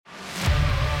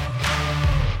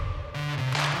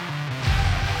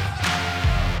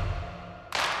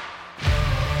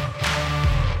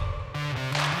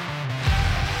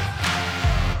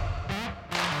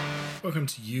welcome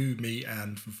to you, me,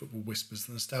 and from Football Whispers,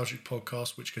 the nostalgic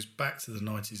podcast which goes back to the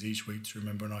 90s each week to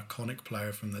remember an iconic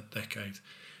player from that decade.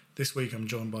 This week I'm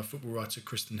joined by football writer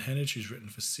Kristen Hennage, who's written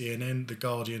for CNN, The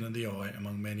Guardian and The Eye,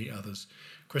 among many others.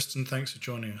 Kristen, thanks for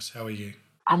joining us. How are you?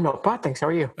 I'm not bad, thanks. How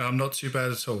are you? I'm not too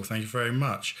bad at all. Thank you very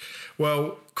much.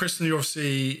 Well, Kristen, you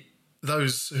obviously,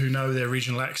 those who know their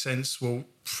regional accents will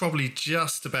probably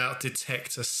just about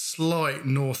detect a slight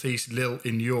northeast lilt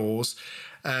in yours.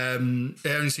 It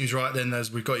only seems right then,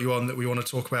 as we've got you on, that we want to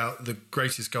talk about the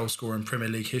greatest goal scorer in Premier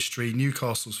League history,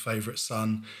 Newcastle's favourite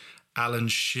son, Alan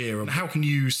Shearer. How do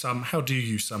you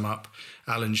sum up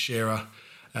Alan Shearer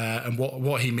and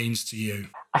what he means to you?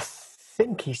 I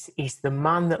think he's the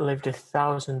man that lived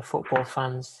 1,000 football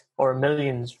fans or 1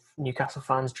 million Newcastle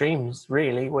fans' dreams.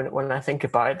 Really, when I think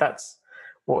about it, that's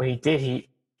what he did.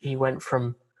 He went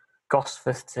from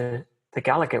Gosforth to the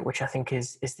Gallowgate, which I think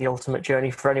is the ultimate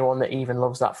journey for anyone that even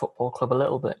loves that football club a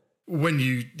little bit. When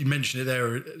you mentioned it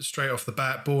there straight off the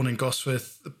bat, born in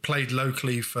Gosforth, played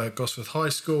locally for Gosforth High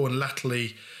School and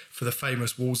latterly for the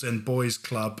famous Wallsend Boys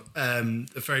Club, a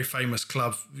very famous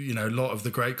club. You know, a lot of the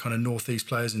great kind of Northeast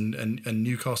players and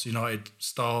Newcastle United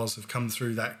stars have come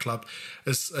through that club.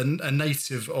 As a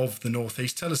native of the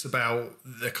Northeast, tell us about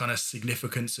the kind of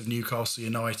significance of Newcastle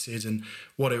United and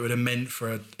what it would have meant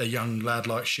for a young lad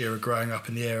like Shearer growing up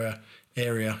in the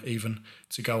area even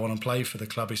to go on and play for the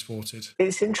club he sported.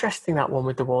 It's interesting, that one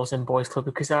with the Wallsend Boys Club,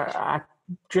 because I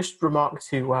just remarked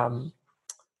to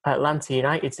Atlanta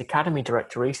United's academy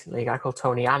director recently, a guy called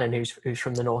Tony Annan, who's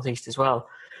from the Northeast as well,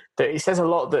 that it says a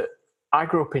lot that I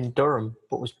grew up in Durham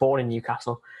but was born in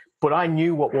Newcastle, but I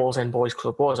knew what Wallsend Boys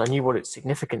Club was. I knew what its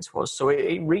significance was. So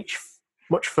it reached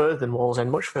much further than Wallsend,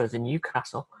 much further than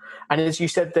Newcastle. And as you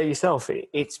said there yourself,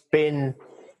 it's been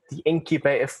the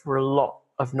incubator for a lot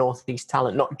of Northeast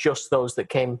talent, not just those that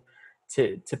came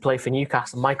to play for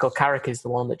Newcastle. Michael Carrick is the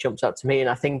one that jumps out to me. And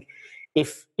I think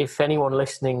if anyone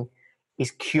listening is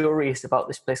curious about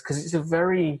this place, because it's a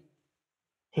very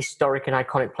historic and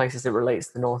iconic place as it relates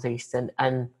to the Northeast, and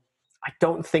I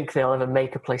don't think they'll ever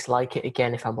make a place like it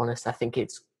again, if I'm honest. I think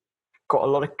it's got a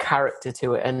lot of character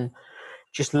to it, and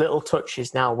just little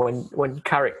touches now when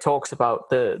Carrick talks about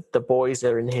the boys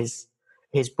are in his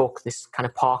book, this kind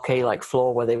of parquet-like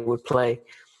floor where they would play.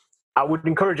 I would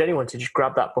encourage anyone to just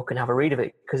grab that book and have a read of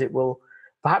it, because it will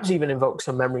perhaps even invoke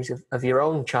some memories of your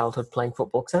own childhood playing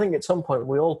football. Because I think at some point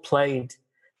we all played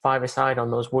five-a-side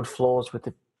on those wood floors with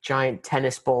the giant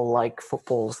tennis ball-like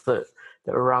footballs that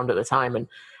were around at the time. And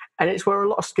it's where a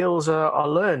lot of skills are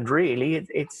learned, really.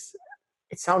 It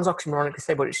sounds oxymoronic to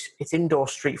say, but it's indoor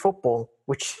street football,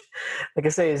 which, like I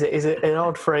say, is an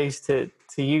odd phrase to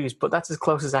use, but that's as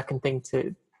close as I can think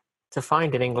to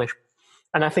find in English.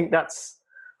 And I think that's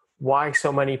why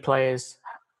so many players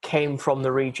came from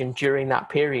the region during that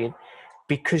period,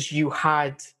 because you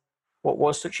had what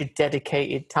was such a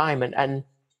dedicated time. And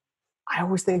I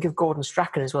always think of Gordon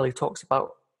Strachan as well, who talks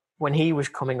about when he was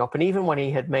coming up, and even when he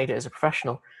had made it as a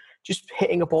professional, just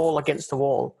hitting a ball against the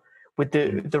wall with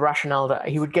the rationale that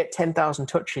he would get 10,000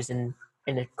 touches in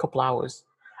a couple hours.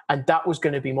 And that was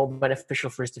going to be more beneficial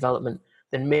for his development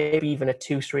than maybe even a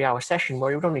 2-3 hour session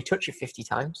where he would only touch it 50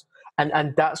 times.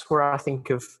 And that's where I think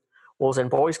of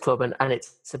Wallsend Boys Club and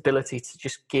its ability to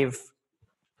just give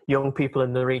young people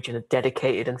in the region a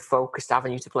dedicated and focused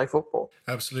avenue to play football.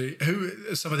 Absolutely. Who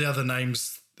are some of the other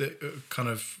names that kind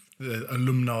of the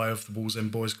alumni of the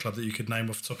Wallsend Boys Club that you could name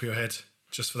off the top of your head,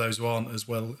 just for those who aren't as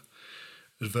well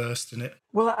versed in it?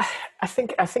 Well, I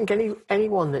think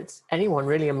anyone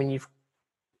really. I mean,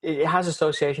 it has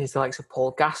associations to the likes of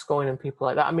Paul Gascoigne and people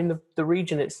like that. I mean, the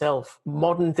region itself,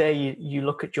 modern day, you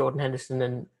look at Jordan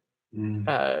Henderson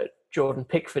and Jordan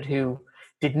Pickford, who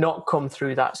did not come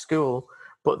through that school,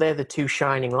 but they're the two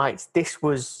shining lights. This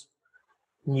was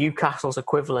Newcastle's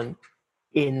equivalent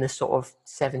in the sort of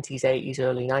 70s, 80s,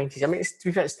 early 90s. I mean, to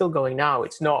be fair, it's still going now.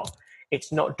 It's not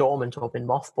dormant or been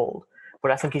mothballed, but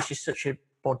I think it's just such a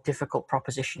more difficult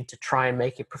proposition to try and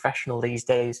make it professional these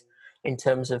days in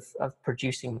terms of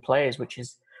producing players, which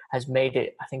has made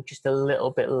it, I think, just a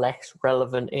little bit less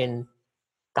relevant in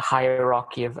the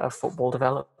hierarchy of football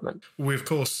development. We, of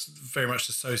course, very much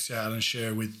associate Alan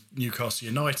Shearer with Newcastle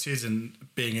United and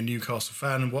being a Newcastle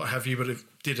fan and what have you, but it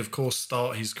did, of course,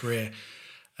 start his career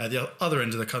at the other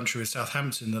end of the country with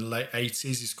Southampton in the late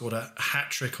 80s. He scored a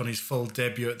hat-trick on his full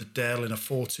debut at the Dell in a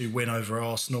 4-2 win over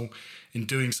Arsenal, in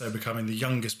doing so becoming the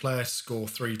youngest player to score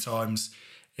 3 times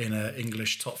in an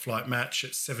English top-flight match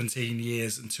at 17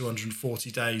 years and 240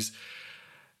 days.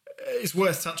 It's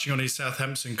worth touching on his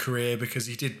Southampton career because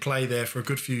he did play there for a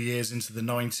good few years into the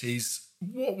 90s.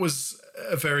 What was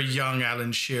a very young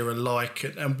Alan Shearer like,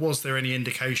 and was there any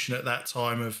indication at that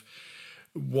time of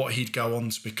what he'd go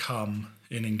on to become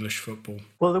in English football?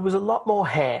 Well, there was a lot more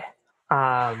hair,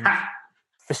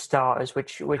 for starters,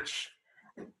 which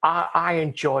I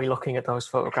enjoy looking at those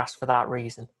photographs for that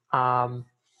reason.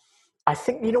 I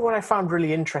think, you know, what I found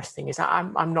really interesting is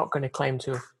I'm not going to claim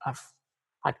to have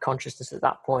had consciousness at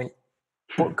that point,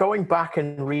 but going back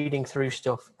and reading through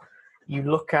stuff, you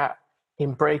look at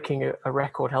him breaking a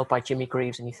record held by Jimmy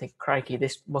Greaves and you think, crikey,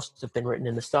 this must have been written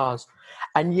in the stars.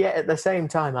 And yet at the same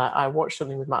time, I watched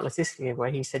something with Matt Le Tissier where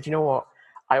he said, you know what,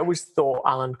 I always thought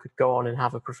Alan could go on and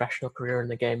have a professional career in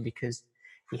the game because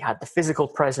he had the physical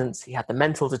presence, he had the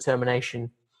mental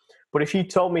determination. But if you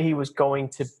told me he was going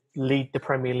to lead the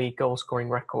Premier League goal scoring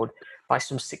record by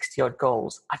some 60-odd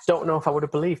goals, I don't know if I would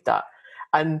have believed that.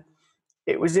 And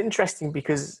it was interesting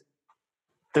because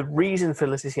the reason for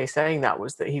Le Tissier saying that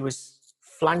was that he was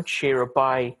flanked Shearer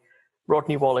by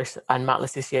Rodney Wallace and Matt Le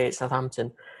Tissier at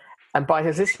Southampton. And by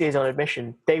Le Tissier's own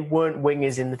admission, they weren't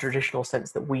wingers in the traditional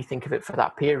sense that we think of it for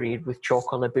that period, with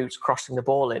chalk on their boots, crossing the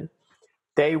ball in.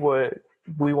 They were,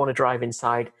 we want to drive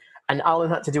inside. And Alan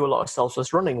had to do a lot of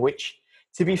selfless running, which,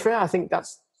 to be fair, I think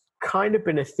that's kind of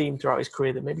been a theme throughout his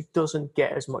career that maybe doesn't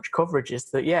get as much coverage. Is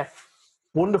that, yeah,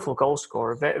 wonderful goal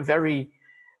scorer, very, very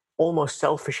almost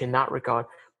selfish in that regard,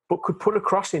 but could put a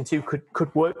cross into,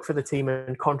 could work for the team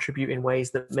and contribute in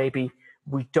ways that maybe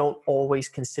we don't always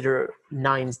consider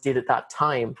nines did at that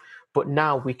time, but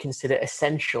now we consider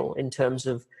essential in terms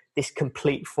of this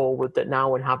complete forward that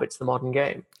now inhabits the modern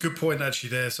game. Good point, actually.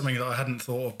 There, something that I hadn't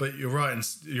thought of, but you're right, and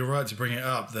you're right to bring it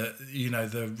up. That, you know,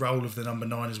 the role of the number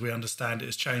 9, as we understand it,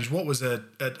 has changed. What was an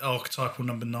archetypal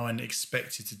number 9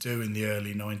 expected to do in the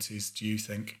early 90s? Do you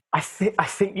think? I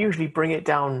think usually bring it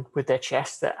down with their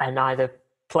chest and either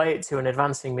play it to an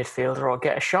advancing midfielder or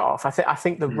get a shot off. I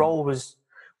think the role was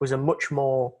a much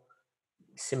more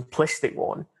simplistic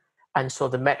one. And so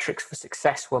the metrics for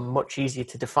success were much easier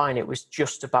to define. It was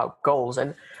just about goals.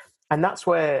 And that's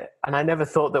where, and I never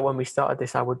thought that when we started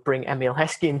this, I would bring Emile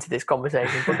Heskey into this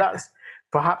conversation, but that's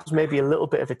perhaps maybe a little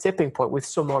bit of a tipping point with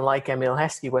someone like Emile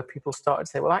Heskey, where people started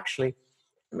to say, well, actually,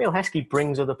 Emile Heskey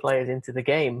brings other players into the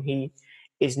game. He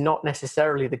is not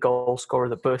necessarily the goal scorer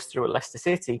that burst through at Leicester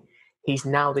City. He's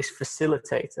now this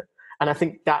facilitator. And I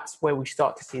think that's where we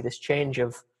start to see this change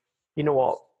of, you know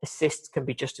what, assists can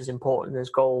be just as important as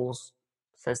goals,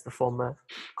 says the former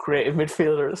creative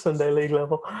midfielder at Sunday League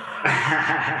level.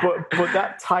 but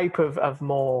that type of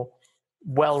more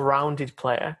well-rounded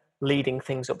player leading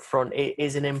things up front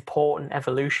is an important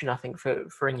evolution, I think,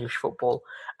 for English football,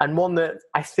 and one that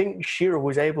I think Shearer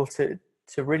was able to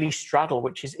really straddle,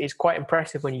 which is quite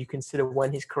impressive when you consider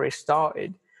when his career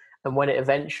started and when it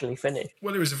eventually finished.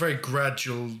 Well, it was a very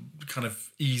gradual kind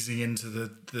of easing into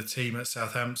the team at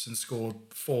Southampton. Scored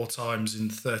 4 times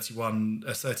in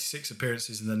 36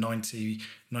 appearances in the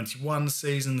 90-91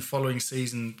 season. The following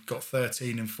season, got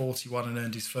 13 in 41 and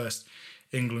earned his first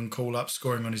England call-up,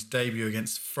 scoring on his debut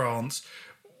against France.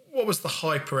 What was the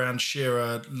hype around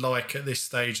Shearer like at this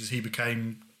stage as he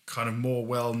became kind of more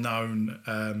well-known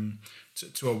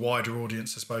to a wider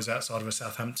audience, I suppose, outside of a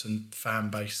Southampton fan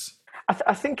base?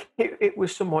 I think it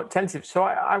was somewhat tentative. So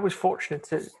I was fortunate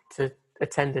to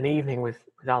attend an evening with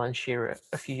Alan Shearer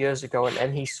a few years ago,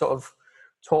 and he sort of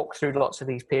talked through lots of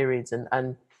these periods,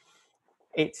 and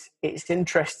it's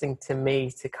interesting to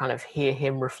me to kind of hear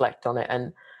him reflect on it,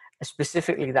 and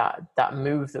specifically that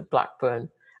move at Blackburn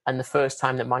and the first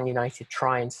time that Man United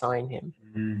try and sign him,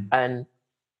 and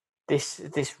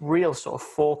this real sort of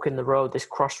fork in the road, this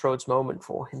crossroads moment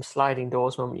for him, sliding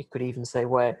doors moment, you could even say,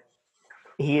 where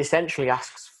he essentially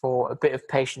asks for a bit of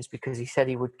patience because he said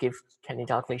he would give Kenny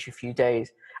Dalglish a few days,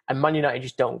 and Man United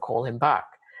just don't call him back.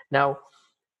 Now,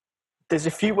 there's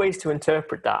a few ways to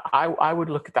interpret that. I would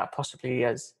look at that possibly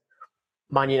as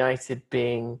Man United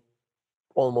being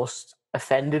almost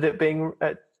offended at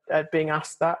being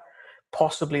asked that.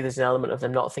 Possibly there's an element of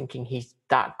them not thinking he's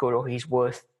that good or he's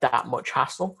worth that much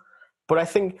hassle. But I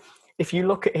think if you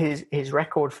look at his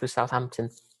record for Southampton,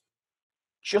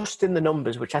 just in the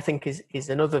numbers, which I think is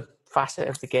another facet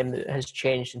of the game that has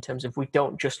changed in terms of we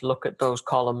don't just look at those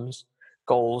columns,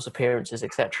 goals, appearances,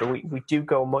 etc. We do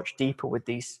go much deeper with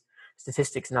these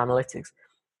statistics and analytics.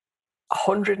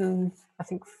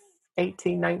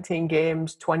 18, 19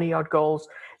 games, 20-odd goals.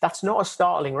 That's not a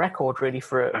startling record, really,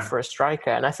 for a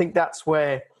striker. And I think that's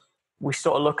where we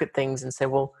sort of look at things and say,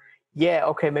 well, yeah,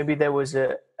 okay, maybe there was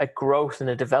a growth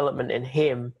and a development in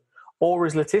him. Or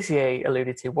as Le Tissier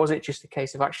alluded to, was it just a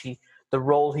case of actually the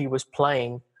role he was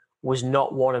playing was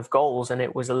not one of goals, and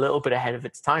it was a little bit ahead of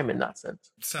its time in that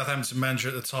sense. Southampton manager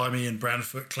at the time, Ian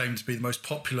Branfoot, claimed to be the most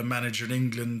popular manager in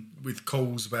England, with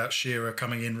calls about Shearer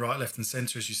coming in right, left and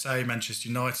centre, as you say. Manchester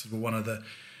United were one of the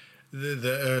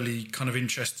early kind of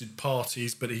interested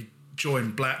parties, but he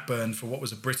joined Blackburn for what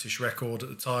was a British record at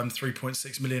the time,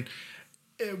 3.6 million.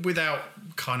 Without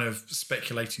kind of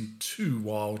speculating too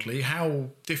wildly, how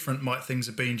different might things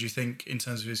have been, do you think, in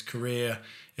terms of his career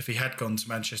if he had gone to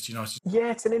Manchester United? Yeah,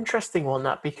 it's an interesting one,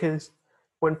 that, because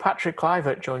when Patrick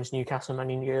Kluivert joins Newcastle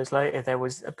many years later, there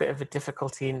was a bit of a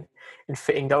difficulty in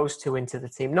fitting those two into the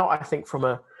team. Not, I think, from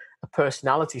a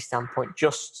personality standpoint,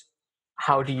 just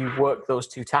how do you work those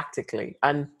two tactically?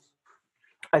 And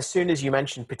as soon as you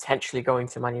mentioned potentially going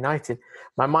to Man United,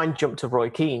 my mind jumped to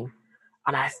Roy Keane.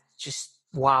 And I just,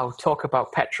 wow, talk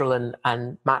about petrol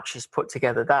and matches put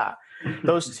together that.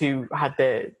 Those two had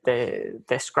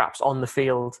their scraps on the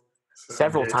field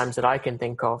several times that I can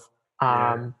think of,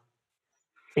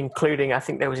 including, I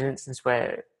think there was an instance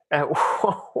where at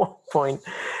one point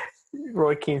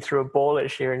Roy Keane threw a ball at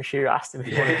Shearer and Shearer asked him if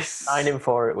he wanted to sign him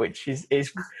for it, which is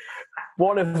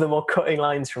one of the more cutting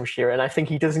lines from Shearer. And I think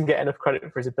he doesn't get enough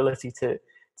credit for his ability to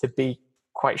be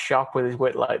quite sharp with his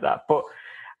wit like that. But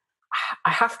I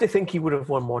have to think he would have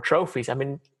won more trophies. I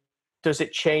mean, does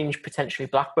it change potentially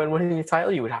Blackburn winning the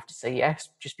title? You would have to say yes,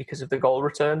 just because of the goal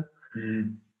return.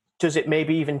 Does it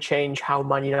maybe even change how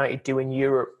Man United do in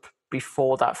Europe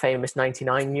before that famous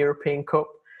 99 European Cup?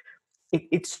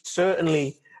 It's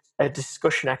certainly a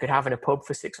discussion I could have in a pub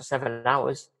for 6 or 7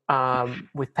 hours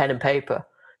with pen and paper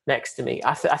next to me.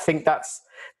 I think that's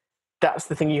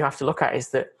the thing you have to look at,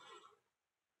 is that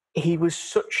he was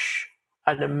such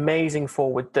an amazing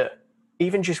forward that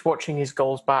even just watching his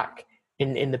goals back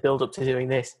in the build-up to doing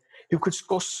this, who could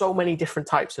score so many different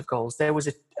types of goals. There was,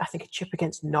 I think, a chip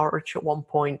against Norwich at one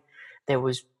point. There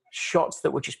was shots that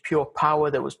were just pure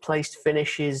power. There was placed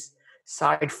finishes,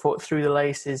 side foot through the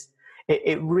laces.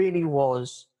 It really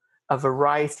was a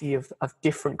variety of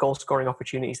different goal-scoring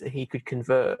opportunities that he could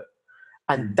convert.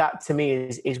 And that, to me,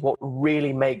 is what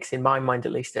really makes, in my mind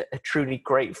at least, a truly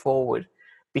great forward,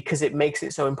 because it makes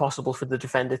it so impossible for the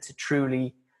defender to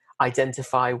truly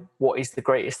identify what is the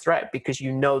greatest threat, because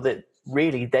you know that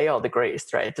really they are the greatest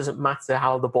threat. It doesn't matter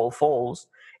how the ball falls.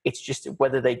 It's just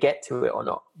whether they get to it or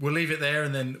not. We'll leave it there,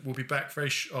 and then we'll be back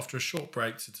after a short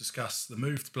break to discuss the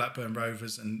move to Blackburn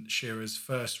Rovers and Shearer's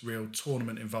first real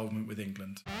tournament involvement with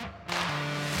England.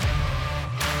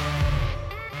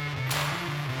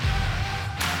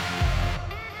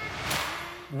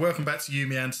 Welcome back to You,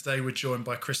 Me And. Today we're joined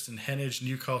by Kristen Henage,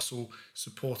 Newcastle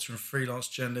supporter and freelance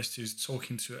journalist, who's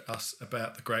talking to us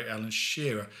about the great Alan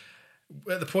Shearer.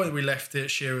 At the point that we left it,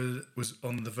 Shearer was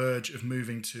on the verge of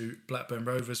moving to Blackburn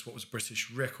Rovers, what was a British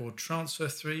record transfer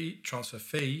fee,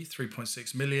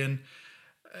 3.6 million.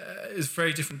 It's a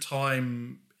very different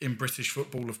time in British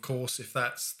football, of course, if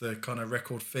that's the kind of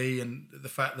record fee, and the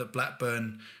fact that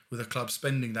Blackburn were the club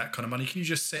spending that kind of money. Can you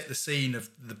just set the scene of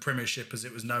the Premiership as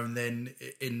it was known then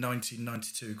in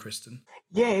 1992, Kristen?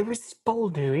 Yeah, it was this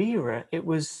bold new era. It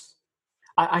was,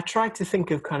 I tried to think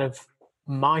of kind of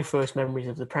my first memories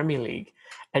of the Premier League,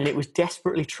 and it was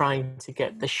desperately trying to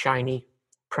get the shiny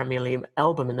Premier League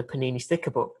album in the Panini sticker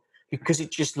book, because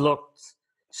it just looked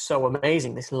so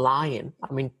amazing. This lion,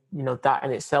 I mean, you know, that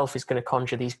in itself is going to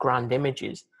conjure these grand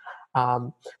images.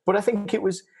 But I think it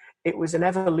was an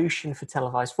evolution for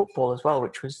televised football as well,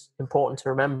 which was important to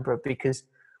remember, because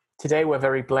today we're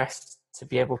very blessed to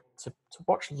be able to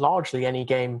watch largely any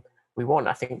game we want.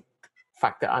 I think the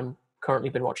fact that I'm currently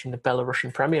been watching the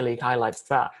Belarusian Premier League highlights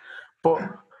that. But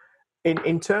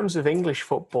in terms of English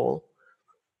football,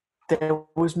 there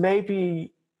was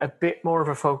maybe a bit more of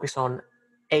a focus on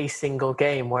a single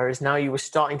game, whereas now you were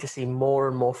starting to see more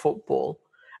and more football.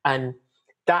 And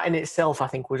that in itself, I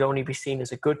think, would only be seen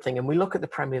as a good thing. And we look at the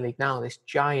Premier League now, this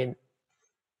giant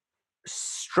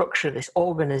structure, this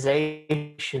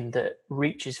organization that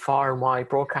reaches far and wide,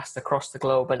 broadcasts across the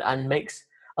globe, and makes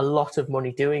a lot of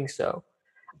money doing so.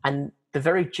 And the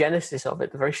very genesis of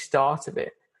it, the very start of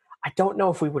it, I don't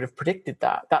know if we would have predicted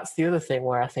that. That's the other thing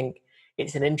where I think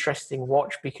it's an interesting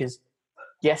watch, because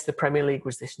yes, the Premier League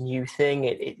was this new thing.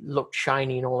 It looked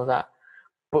shiny and all of that.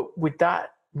 But with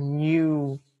that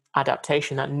new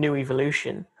adaptation, that new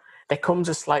evolution, there comes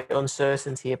a slight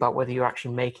uncertainty about whether you're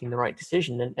actually making the right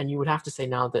decision. And you would have to say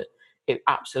now that it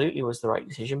absolutely was the right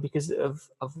decision because of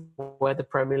where the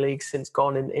Premier League's since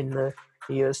gone in the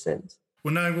years since.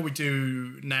 Well, knowing what we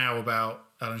do now about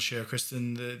Alan Shearer,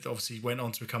 Kristen, obviously went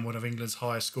on to become one of England's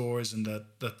highest scorers and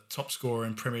the top scorer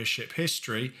in Premiership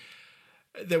history.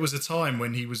 there was a time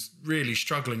when he was really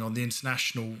struggling on the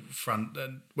international front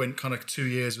and went kind of 2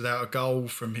 years without a goal,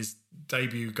 from his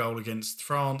debut goal against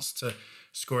France to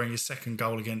scoring his second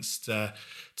goal against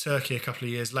Turkey a couple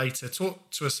of years later. Talk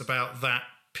to us about that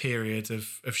period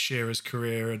of Shearer's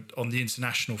career on the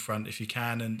international front, if you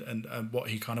can, and what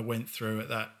he kind of went through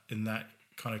in that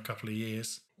kind of couple of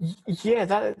years.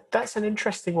 Yeah, that's an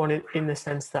interesting one in the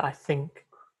sense that I think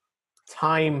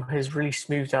time has really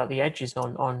smoothed out the edges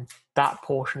on that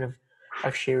portion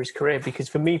of Shearer's career. Because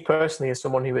for me personally, as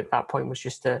someone who at that point was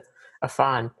just a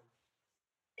fan,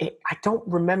 I don't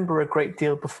remember a great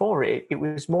deal before it. It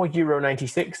was more Euro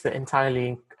 96 that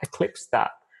entirely eclipsed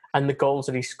that, and the goals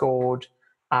that he scored,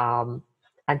 and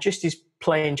just his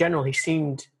play in general. He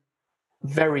seemed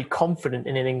very confident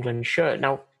in an England shirt.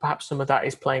 Now, perhaps some of that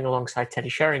is playing alongside Teddy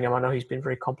Sheringham. I know he's been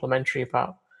very complimentary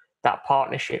about that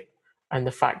partnership, and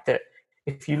the fact that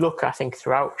if you look, I think,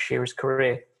 throughout Shearer's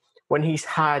career, when he's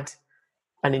had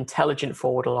an intelligent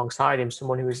forward alongside him,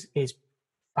 someone who is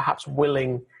perhaps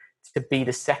willing to be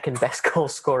the second best goal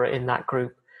scorer in that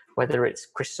group, whether it's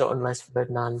Chris Sutton, Les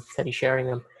Ferdinand, Teddy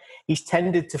Sheringham, he's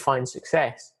tended to find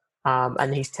success,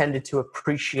 and he's tended to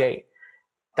appreciate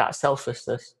that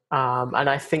selflessness. And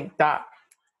I think that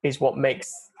is what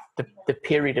makes the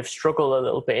period of struggle a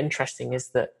little bit interesting, is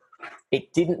that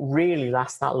it didn't really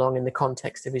last that long in the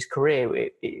context of his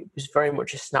career. It was very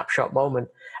much a snapshot moment.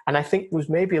 And I think was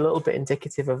maybe a little bit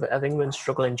indicative of England's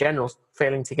struggle in general,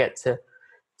 failing to get to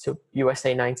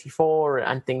USA 94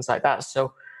 and things like that.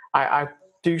 So I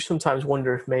do sometimes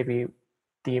wonder if maybe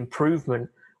the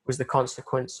improvement was the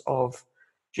consequence of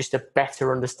just a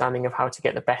better understanding of how to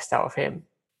get the best out of him.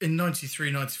 In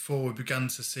 93, 94, we began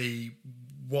to see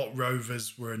what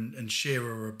Rovers were and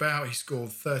Shearer were about. He scored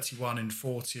 31 in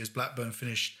 40 as Blackburn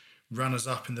finished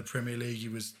runners-up in the Premier League. He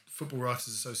was Football Writers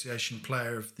Association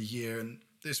Player of the Year, and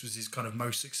this was his kind of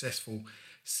most successful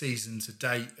season to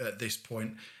date at this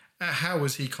point. How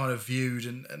was he kind of viewed,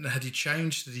 and had he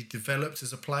changed? Had he developed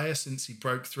as a player since he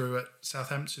broke through at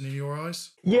Southampton in your eyes?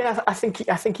 Yeah, I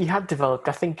think he had developed.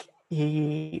 I think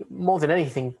he, more than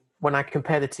anything, when I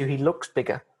compare the two, he looks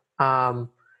bigger.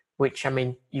 Which, I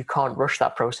mean, you can't rush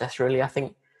that process, really. I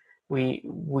think we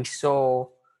saw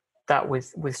that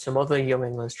with some other young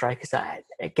England strikers. That,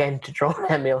 again, to draw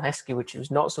on Emile Heskey, which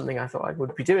was not something I thought I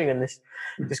would be doing in this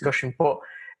discussion, but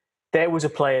there was a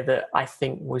player that I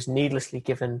think was needlessly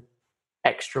given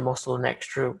extra muscle and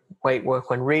extra weight work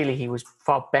when really he was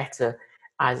far better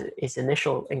as his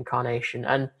initial incarnation.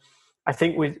 And I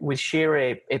think with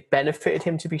Shearer, it benefited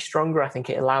him to be stronger. I think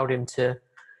it allowed him to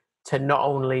not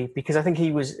only, because I think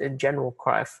he was in general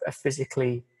quite a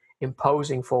physically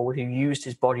imposing forward who used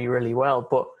his body really well,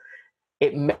 but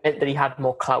it meant that he had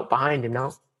more clout behind him.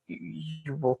 Now,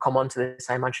 you will come on to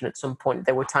this, I imagine, at some point.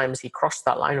 There were times he crossed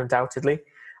that line, undoubtedly.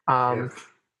 But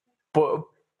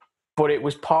it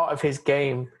was part of his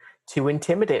game to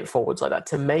intimidate forwards like that,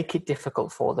 to make it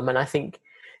difficult for them. And I think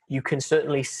you can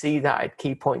certainly see that at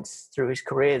key points through his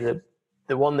career.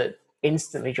 The one that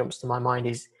instantly jumps to my mind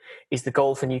is the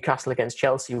goal for Newcastle against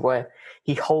Chelsea, where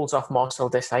he holds off Marcel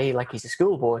Desailly like he's a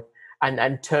schoolboy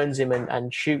and turns him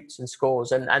and shoots and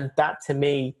scores. And that, to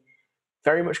me,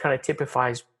 very much kind of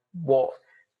typifies what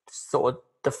sort of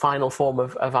the final form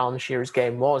of Alan Shearer's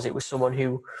game was. It was someone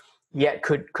who yet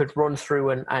could run through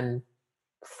and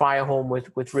fire home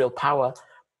with real power,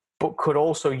 but could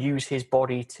also use his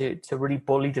body to really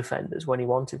bully defenders when he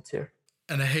wanted to.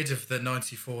 And ahead of the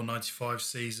 94-95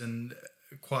 season,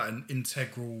 quite an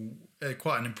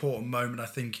important moment, I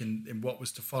think, in what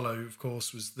was to follow, of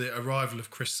course, was the arrival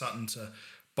of Chris Sutton to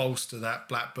bolster that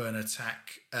Blackburn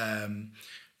attack.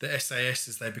 The SAS,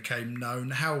 as they became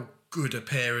known. How good a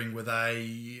pairing were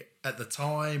they at the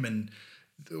time, and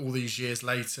all these years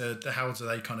later, how do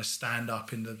they kind of stand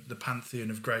up in the pantheon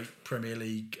of great Premier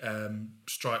League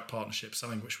strike partnerships,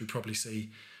 something which we probably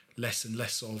see less and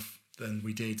less of than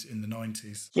we did in the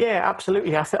 90s? Yeah,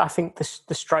 absolutely. I think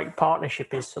the strike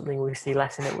partnership is something we see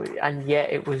less in it, and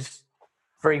yet it was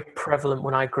very prevalent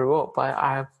when I grew up.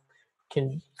 I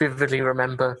can vividly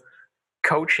remember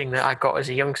coaching that I got as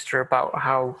a youngster about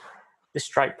how the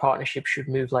strike partnership should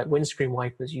move like windscreen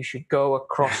wipers. You should go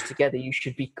across together. You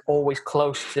should be always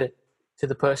close to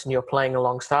the person you're playing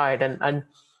alongside. And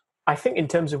I think in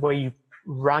terms of where you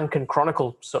rank and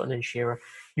chronicle Sutton and Shearer,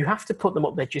 you have to put them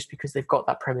up there just because they've got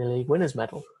that Premier League winners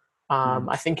medal.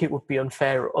 I think it would be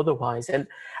unfair otherwise. And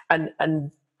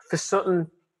for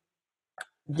Sutton,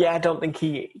 yeah, I don't think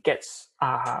he gets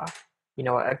a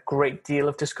great deal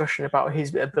of discussion about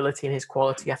his ability and his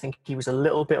quality. I think he was a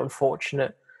little bit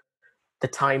unfortunate the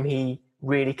time he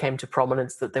really came to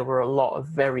prominence, that there were a lot of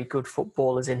very good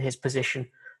footballers in his position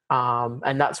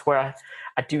And that's where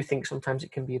I do think sometimes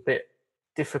it can be a bit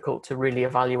difficult to really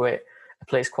evaluate a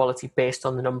player's quality based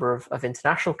on the number of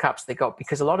international caps they got,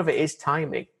 because a lot of it is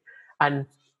timing. And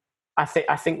I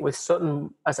think with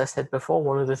Sutton, as I said before,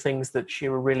 one of the things that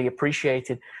Shearer really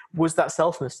appreciated was that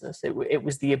selflessness. It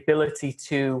was the ability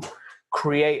to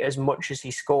create as much as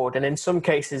he scored, and in some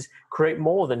cases create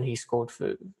more than he scored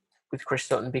with Chris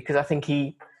Sutton, because I think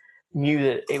he knew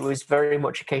that it was very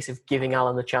much a case of giving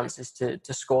Alan the chances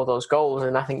to score those goals.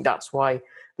 And I think that's why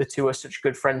the two are such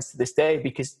good friends to this day,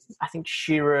 because I think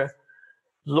Shearer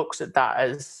looks at that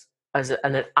as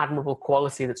an admirable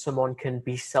quality, that someone can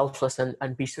be selfless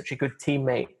and be such a good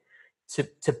teammate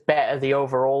to better the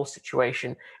overall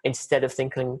situation, instead of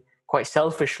thinking quite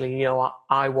selfishly, you know,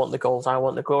 I want the goals, I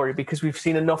want the glory, because we've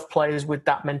seen enough players with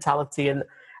that mentality and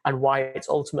why it's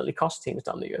ultimately cost teams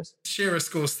down the years. Shearer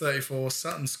scores 34,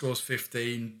 Sutton scores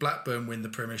 15, Blackburn win the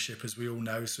Premiership, as we all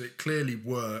know, so it clearly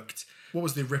worked. What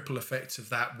was the ripple effect of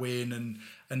that win?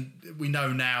 And we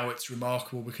know now it's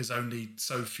remarkable because only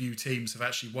so few teams have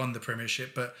actually won the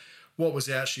Premiership, but what was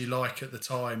it actually like at the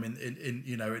time in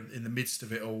the midst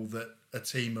of it all, that a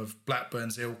team of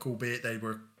Blackburn's ilk, albeit they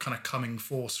were kind of coming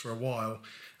force for a while,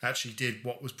 actually did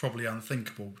what was probably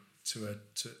unthinkable to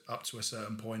up to a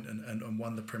certain point and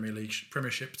won the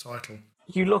Premiership title?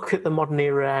 You look at the modern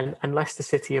era, and Leicester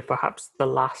City are perhaps the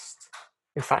last.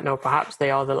 In fact, no, perhaps they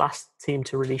are the last team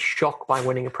to really shock by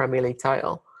winning a Premier League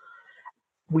title.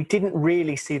 We didn't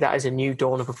really see that as a new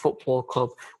dawn of a football club.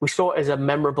 We saw it as a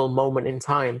memorable moment in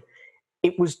time.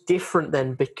 It was different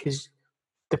then because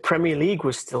the Premier League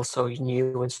was still so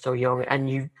new and so young, and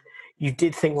you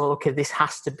did think, well, okay, this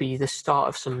has to be the start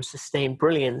of some sustained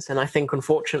brilliance. And I think,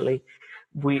 unfortunately,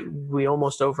 we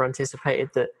almost over-anticipated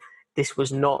that this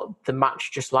was not the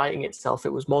match just lighting itself.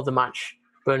 It was more the match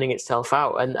burning itself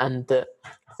out, and that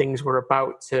things were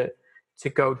about to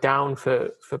go down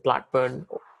for Blackburn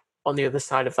on the other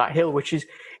side of that hill, which is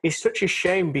such a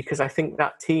shame, because I think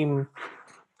that team,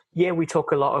 we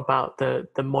talk a lot about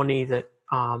the money that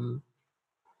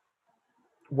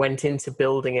went into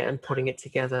building it and putting it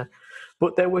together,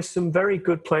 but there were some very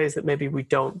good players that maybe we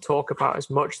don't talk about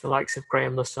as much, the likes of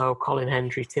Graham Lasseau, Colin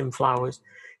Hendry, Tim Flowers.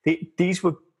 These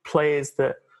were players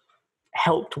that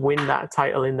helped win that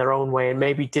title in their own way and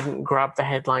maybe didn't grab the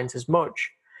headlines as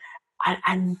much.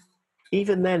 And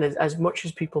even then, as much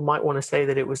as people might want to say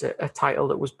that it was a title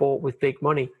that was bought with big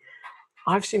money,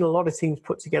 I've seen a lot of teams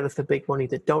put together for big money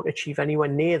that don't achieve anywhere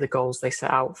near the goals they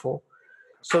set out for.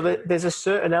 So there's a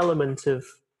certain element of,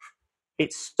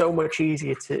 it's so much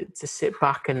easier to sit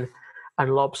back and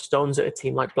lob stones at a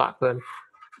team like Blackburn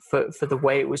for the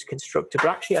way it was constructed.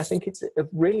 But actually, I think it's a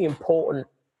really important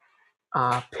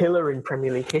pillar in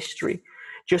Premier League history,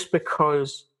 just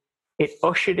because it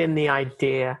ushered in the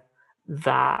idea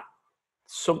that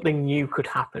something new could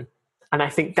happen. And I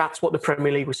think that's what the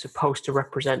Premier League was supposed to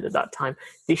represent at that time.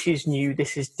 This is new,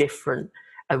 this is different,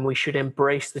 and we should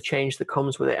embrace the change that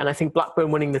comes with it. And I think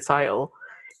Blackburn winning the title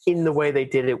in the way they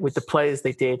did it, with the players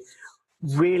they did,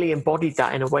 really embodied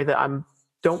that in a way that I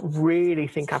don't really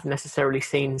think I've necessarily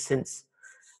seen since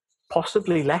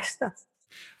possibly Leicester.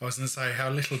 I was going to say, how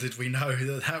little did we know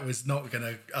that was not going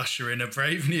to usher in a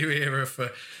brave new era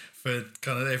for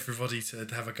kind of everybody to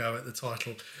have a go at the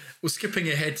title. Well, skipping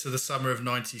ahead to the summer of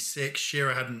 '96,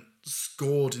 Shearer hadn't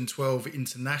scored in 12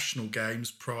 international games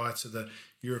prior to the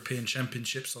European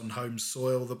Championships on home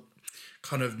soil. The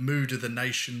kind of mood of the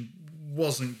nation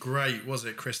wasn't great, was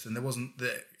it, Kristen? There wasn't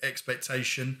the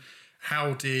expectation.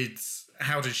 How did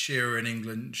Shearer in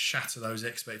England shatter those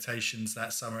expectations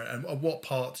that summer? And what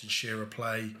part did Shearer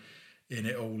play in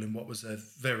it all, in what was a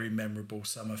very memorable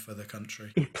summer for the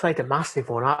country? He played a massive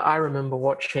one. I remember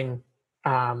watching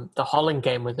the Holland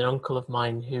game with an uncle of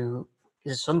mine who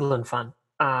is a Sunderland fan.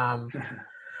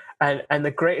 And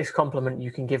the greatest compliment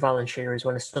you can give Alan Shearer is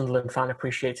when a Sunderland fan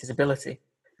appreciates his ability,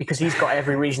 because he's got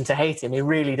every reason to hate him. He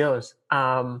really does.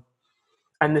 And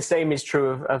the same is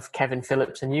true of Kevin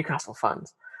Phillips and Newcastle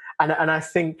fans. And I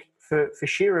think for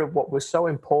Shearer, what was so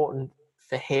important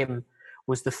for him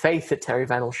was the faith that Terry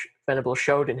Venables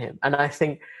showed in him. And I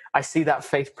think I see that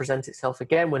faith present itself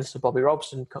again when Sir Bobby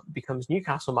Robson becomes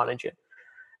Newcastle manager,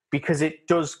 because it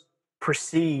does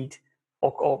precede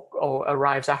or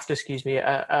arrives after,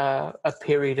 a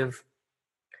period of,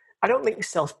 I don't think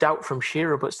self-doubt from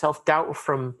Shearer, but self-doubt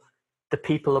from the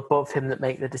people above him that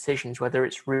make the decisions, whether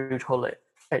it's Ruud Gullit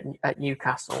at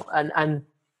Newcastle. And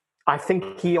I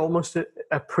think he almost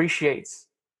appreciates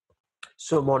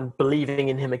someone believing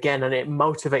in him again, and it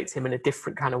motivates him in a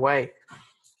different kind of way.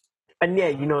 And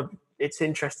it's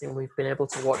interesting. We've been able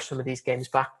to watch some of these games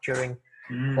back during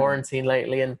quarantine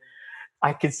lately, and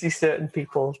I could see certain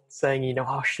people saying,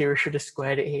 oh, Shearer should have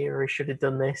squared it here, or he should have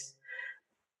done this.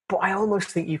 But I almost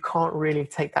think you can't really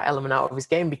take that element out of his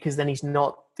game, because then he's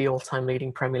not the all-time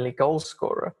leading Premier League goal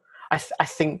scorer. I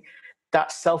think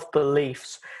that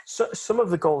self-belief, some of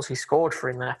the goals he scored for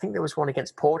England, I think there was one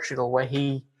against Portugal where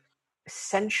he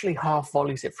essentially half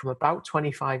volleys it from about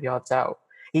 25 yards out.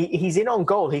 He's in on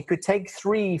goal. He could take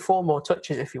 3-4 more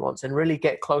touches if he wants and really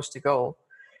get close to goal.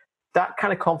 That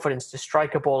kind of confidence to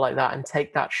strike a ball like that and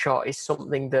take that shot is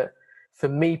something that, for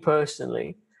me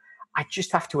personally, I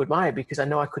just have to admire, because I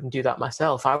know I couldn't do that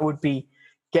myself. I would be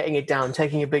getting it down,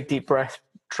 taking a big deep breath,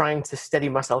 trying to steady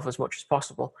myself as much as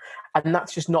possible. And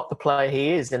that's just not the player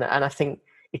he is. And I think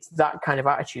it's that kind of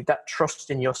attitude, that trust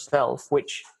in yourself,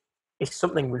 which is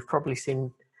something we've probably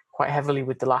seen quite heavily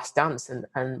with The Last Dance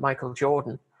and Michael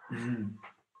Jordan. Mm.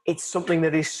 It's something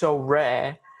that is so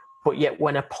rare, but yet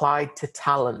when applied to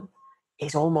talent,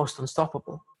 is almost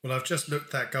unstoppable. Well, I've just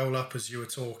looked that goal up as you were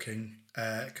talking,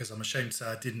 because I'm ashamed to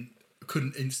say I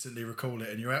couldn't instantly recall it,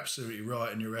 and you're absolutely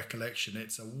right in your recollection.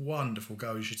 It's a wonderful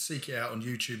goal. You should seek it out on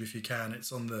YouTube if you can.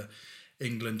 It's on the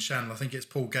England channel. I think it's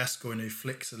Paul Gascoigne who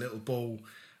flicks a little ball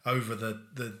over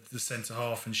the centre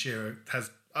half, and Shearer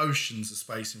has oceans of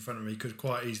space in front of him. He could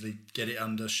quite easily get it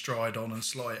under, stride on and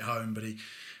slide it home, but he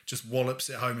just wallops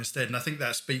it home instead. And I think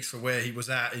that speaks for where he was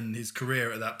at in his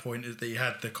career at that point, is that he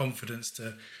had the confidence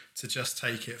to just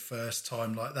take it first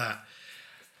time like that.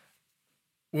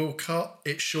 We'll cut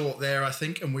it short there, I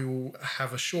think, and we will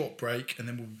have a short break, and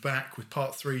then we'll be back with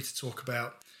part 3 to talk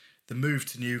about the move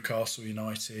to Newcastle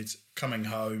United, coming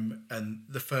home, and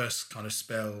the first kind of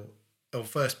spell, or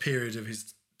first period of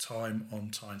his time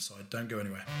on Tyneside. Don't go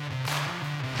anywhere.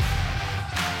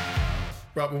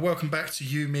 Right, well, welcome back to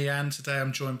You, Me and. Today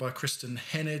I'm joined by Kristen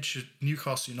Henage, a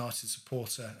Newcastle United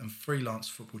supporter and freelance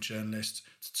football journalist,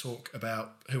 to talk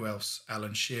about, who else?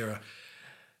 Alan Shearer.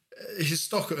 His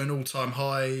stock at an all-time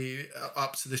high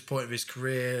up to this point of his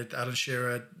career. Alan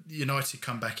Shearer, United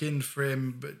come back in for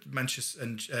him, but Manchester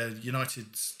and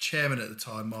United's chairman at the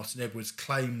time, Martin Edwards,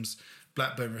 claims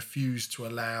Blackburn refused to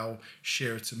allow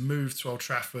Shearer to move to Old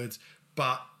Trafford,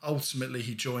 but ultimately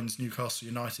he joins Newcastle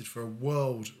United for a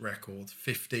world record,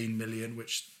 15 million,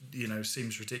 which,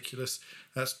 seems ridiculous.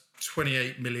 That's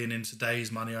 28 million in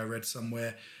today's money, I read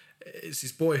somewhere. It's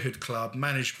his boyhood club,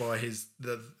 managed by his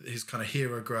kind of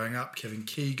hero growing up, Kevin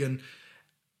Keegan.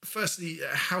 Firstly,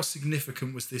 how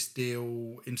significant was this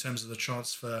deal in terms of the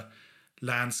transfer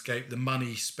landscape, the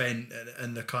money spent,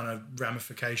 and the kind of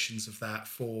ramifications of that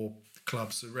for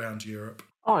clubs around Europe?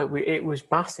 Oh, it was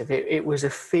massive. It was a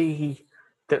fee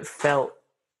that felt,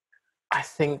 I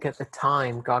think, at the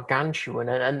time, gargantuan.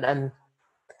 And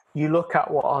you look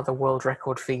at what are the world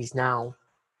record fees now,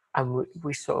 and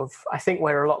we sort of, I think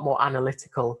we're a lot more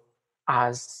analytical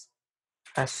as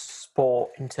a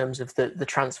sport in terms of the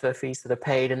transfer fees that are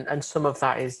paid. And some of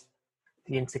that is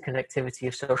the interconnectivity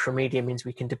of social media means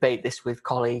we can debate this with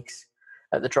colleagues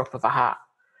at the drop of a hat.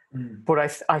 Mm. But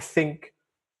I think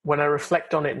when I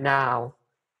reflect on it now,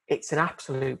 it's an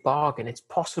absolute bargain. It's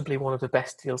possibly one of the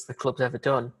best deals the club's ever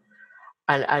done.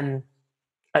 And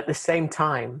at the same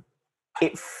time,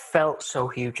 it felt so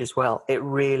huge as well. It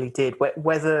really did.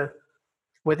 Whether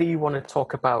you want to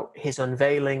talk about his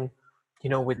unveiling,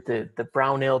 with the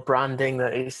Brown Ale branding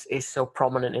that is so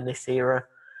prominent in this era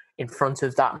in front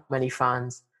of that many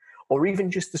fans, or even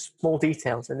just the small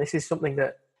details. And this is something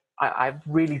that I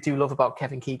really do love about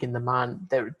Kevin Keegan, the man.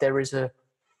 There is a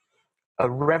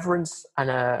reverence and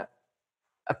a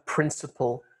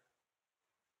principle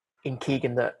in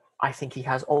Keegan that I think he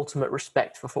has ultimate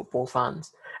respect for football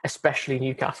fans, especially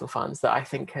Newcastle fans, that I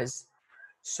think has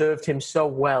served him so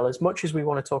well. As much as we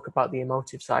want to talk about the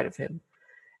emotive side of him,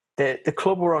 the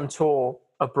club were on tour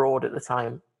abroad at the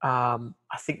time. I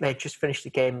think they just finished a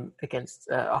game against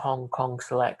a Hong Kong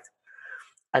select,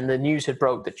 and the news had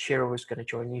broke that Shearer was going to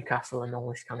join Newcastle and all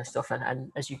this kind of stuff.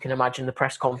 And as you can imagine, the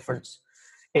press conference,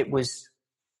 it was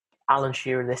Alan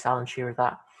Shearer this, Alan Shearer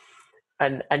that.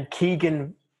 And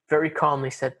Keegan very calmly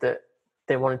said that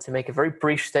they wanted to make a very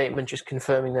brief statement just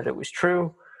confirming that it was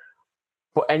true,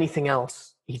 but anything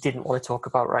else he didn't want to talk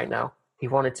about right now. He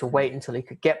wanted to wait until he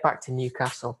could get back to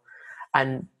Newcastle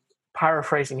and,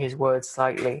 paraphrasing his words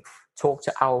slightly, talk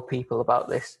to our people about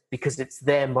this, because it's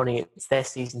their money, it's their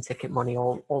season ticket money,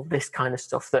 all this kind of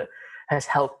stuff that has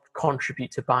helped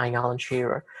contribute to buying Alan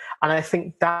Shearer. And I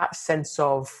think that sense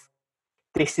of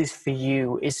this is for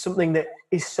you is something that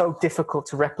is so difficult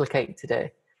to replicate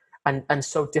today, and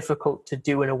so difficult to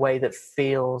do in a way that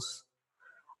feels,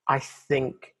 I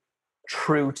think,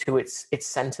 true to its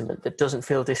sentiment, that doesn't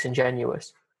feel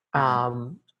disingenuous.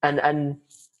 And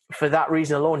for that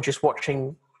reason alone, just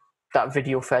watching that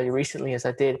video fairly recently as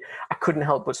I did, I couldn't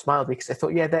help but smile because I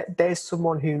thought, yeah, there's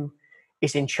someone who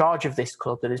is in charge of this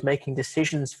club, that is making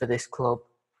decisions for this club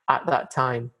at that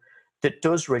time, that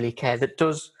does really care, that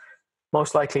does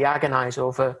most likely agonize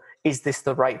over, is this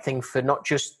the right thing for not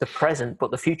just the present,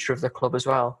 but the future of the club as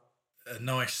well? A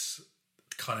nice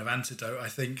kind of antidote, I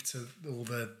think, to all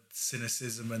the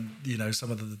cynicism and, you know,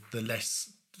 some of the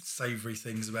less savoury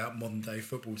things about modern day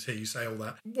football too. You say all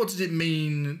that. What did it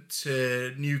mean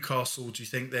to Newcastle, do you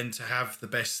think, then, to have the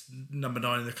best number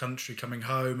 9 in the country coming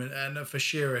home, and for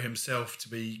Shearer himself to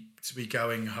be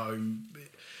going home?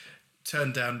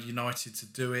 Turned down United to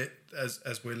do it,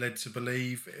 as we're led to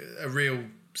believe. A real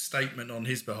statement on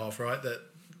his behalf, right? That,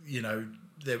 you know,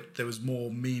 there was more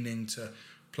meaning to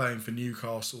playing for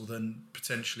Newcastle than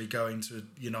potentially going to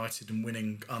United and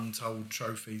winning untold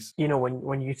trophies. You know,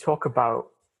 when you talk about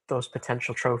those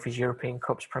potential trophies, European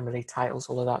Cups, Premier League titles,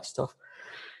 all of that stuff,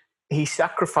 he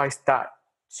sacrificed that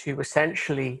to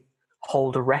essentially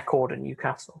hold a record at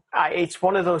Newcastle. It's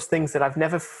one of those things that I've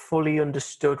never fully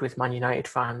understood with Man United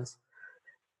fans.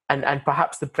 And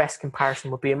perhaps the best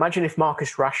comparison would be, imagine if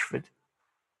Marcus Rashford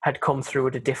had come through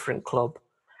at a different club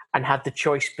and had the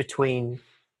choice between,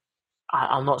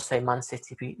 I'll not say Man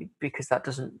City because that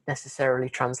doesn't necessarily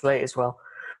translate as well,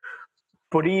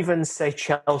 but even say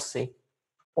Chelsea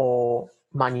or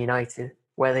Man United,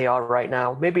 where they are right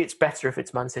now. Maybe it's better if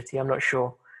it's Man City, I'm not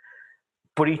sure.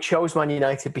 But he chose Man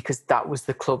United because that was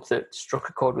the club that struck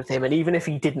a chord with him. And even if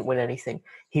he didn't win anything,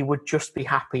 he would just be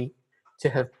happy to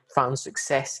have found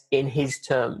success in his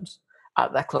terms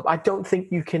at that club. I don't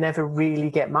think you can ever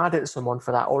really get mad at someone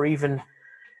for that, or even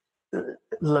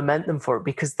lament them for it,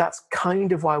 because that's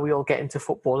kind of why we all get into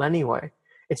football anyway.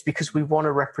 It's because we want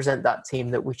to represent that team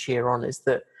that we cheer on. Is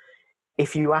that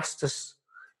if you asked us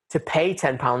to pay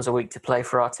 £10 a week to play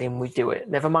for our team, we do it.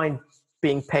 Never mind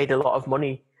being paid a lot of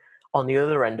money on the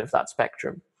other end of that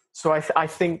spectrum. So I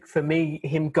think for me,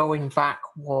 him going back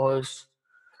was,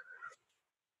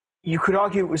 you could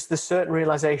argue it was the certain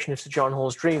realisation of Sir John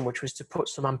Hall's dream, which was to put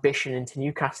some ambition into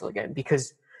Newcastle again,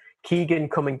 because Keegan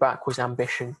coming back was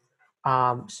ambition.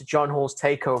 Sir John Hall's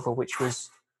takeover, which was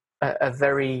a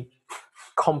very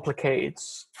complicated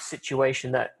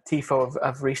situation that Tifo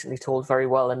have recently told very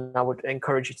well, and I would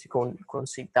encourage you to go and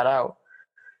seek that out.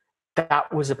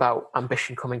 That was about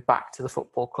ambition coming back to the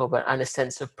football club and a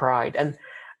sense of pride.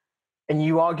 And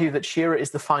you argue that Shearer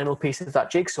is the final piece of that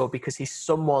jigsaw because he's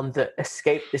someone that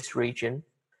escaped this region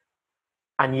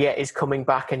and yet is coming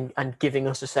back and giving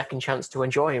us a second chance to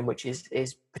enjoy him, which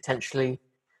is potentially,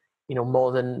 you know,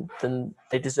 more than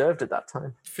they deserved at that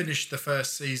time. Finished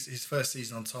his first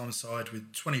season on Tyneside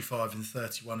with 25 and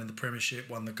 31 in the Premiership,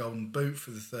 won the Golden Boot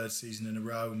for the third season in a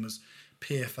row, and was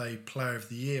PFA Player of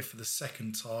the Year for the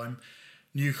second time.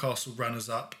 Newcastle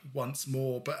runners-up once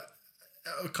more, but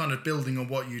kind of building on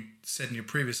what you said in your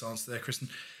previous answer there, Kristen,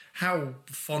 how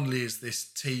fondly is this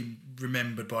team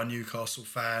remembered by Newcastle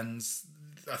fans?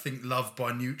 I think loved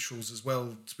by neutrals as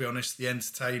well, to be honest. The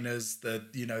entertainers, the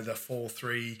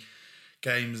 4-3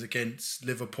 games against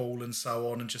Liverpool and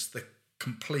so on, and just the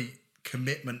complete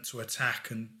commitment to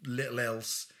attack and little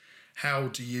else. How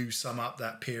do you sum up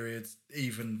that period,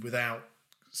 even without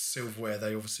silverware?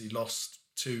 They obviously lost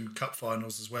 2 cup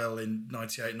finals as well in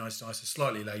 98, 99, so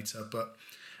slightly later. But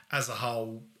as a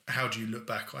whole, how do you look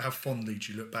back? How fondly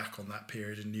do you look back on that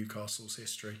period in Newcastle's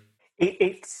history?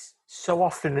 It's so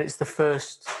often it's the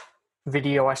first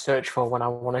video I search for when I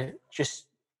want to just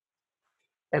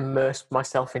immerse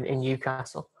myself in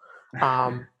Newcastle.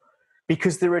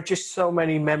 Because there are just so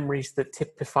many memories that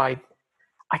typify,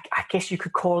 I guess you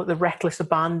could call it the reckless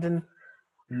abandon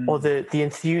or the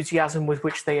enthusiasm with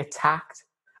which they attacked.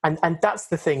 And that's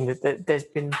the thing, that there's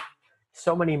been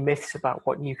so many myths about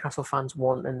what Newcastle fans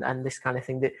want and this kind of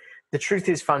thing. That the truth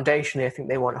is, foundationally, I think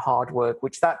they want hard work,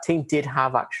 which that team did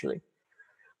have, actually.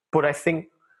 But I think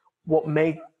what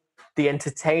made the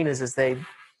entertainers, as they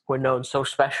were known, so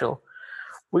special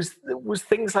was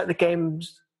things like the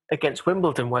games against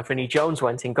Wimbledon where Vinnie Jones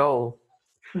went in goal.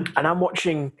 And I'm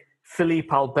watching Philippe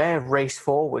Albert race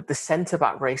forward, the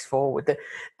centre-back race forward.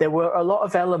 There were a lot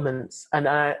of elements, and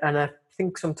I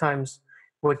think sometimes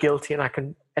we're guilty, and I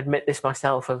can admit this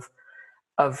myself,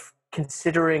 of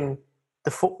considering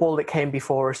the football that came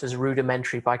before us as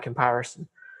rudimentary by comparison.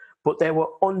 But there were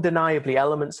undeniably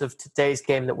elements of today's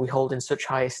game that we hold in such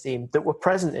high esteem that were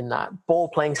present in that. Ball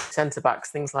playing centre-backs,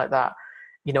 things like that.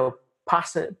 You know,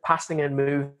 passing and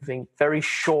moving, very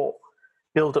short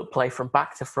build-up play from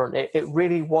back to front. It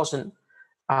really wasn't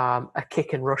a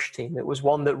kick and rush team. It was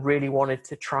one that really wanted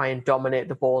to try and dominate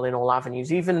the ball in all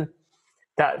avenues. Even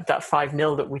that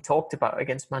 5-0 that we talked about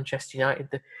against Manchester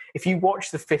United. If you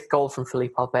watch the fifth goal from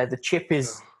Philippe Albert, the chip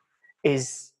is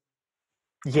it's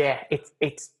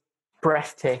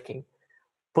breathtaking.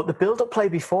 But the build-up play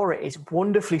before it is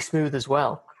wonderfully smooth as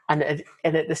well. And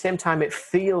at the same time, it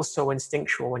feels so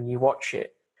instinctual when you watch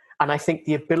it. And I think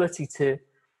the ability to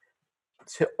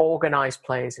organize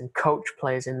players and coach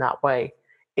players in that way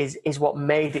is what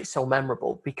made it so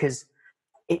memorable, because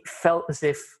it felt as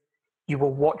if you were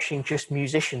watching just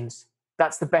musicians.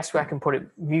 That's the best way I can put it.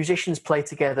 Musicians play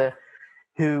together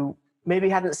who maybe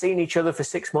hadn't seen each other for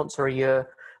 6 months or a year,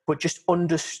 but just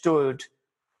understood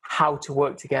how to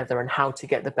work together and how to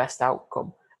get the best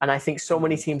outcome. And I think so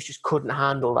many teams just couldn't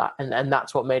handle that. And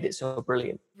that's what made it so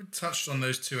brilliant. We touched on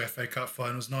those two FA Cup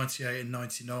finals, 98 and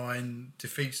 99,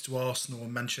 defeats to Arsenal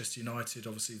and Manchester United,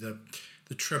 obviously the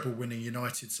treble-winning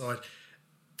United side.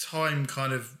 Time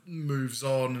kind of moves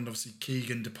on and obviously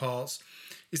Keegan departs.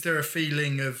 Is there a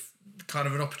feeling of kind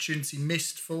of an opportunity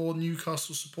missed for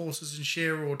Newcastle supporters in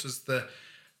Shearer, or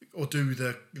do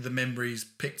the memories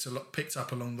picked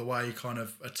up along the way kind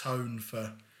of atone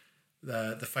for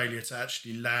the failure to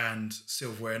actually land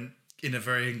silverware, and in a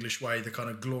very English way, the kind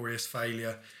of glorious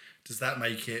failure? Does that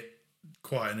make it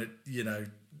quite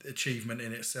an achievement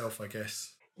in itself, I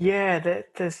guess? Yeah,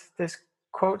 there's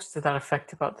quotes to that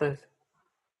effect about the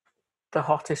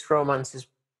hottest romances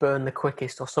burn the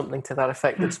quickest, or something to that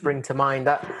effect, that spring to mind.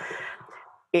 That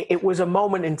it was a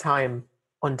moment in time,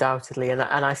 undoubtedly, and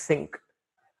I think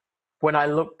when I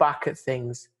look back at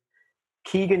things,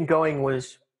 Keegan going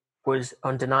was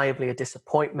undeniably a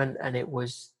disappointment, and it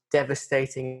was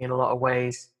devastating in a lot of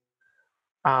ways,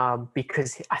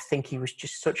 because I think he was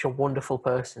just such a wonderful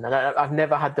person, and I've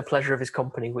never had the pleasure of his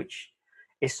company, which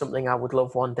is something I would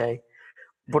love one day.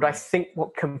 But I think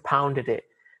what compounded it,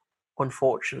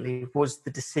 unfortunately, was the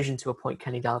decision to appoint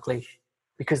Kenny Dalglish,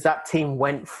 because that team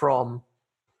went from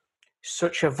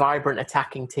such a vibrant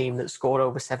attacking team that scored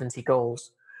over 70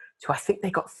 goals to, I think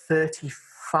they got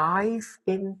 35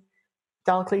 in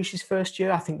Dalglish's first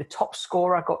year. I think the top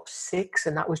scorer got 6,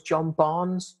 and that was John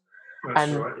Barnes.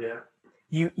 That's right,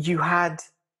 yeah. You had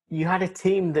a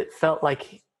team that felt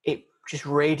like it just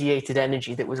radiated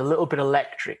energy, that was a little bit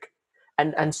electric.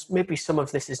 And maybe some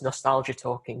of this is nostalgia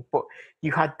talking, but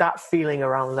you had that feeling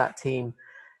around that team,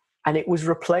 and it was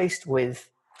replaced with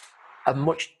a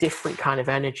much different kind of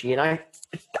energy. And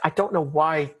I don't know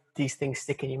why these things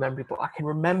stick in your memory, but I can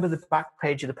remember the back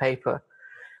page of the paper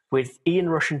with Ian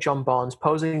Rush and John Barnes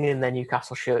posing in their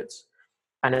Newcastle shirts,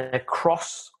 and a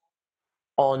cross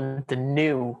on the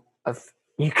new of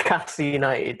Newcastle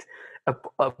United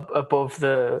above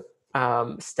the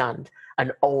stand,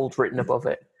 and old written above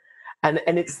it. And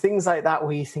it's things like that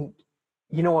where you think,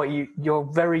 you know what, you're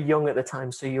very young at the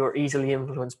time, so you're easily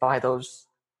influenced by those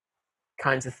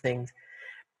kinds of things.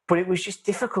 But it was just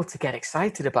difficult to get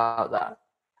excited about that.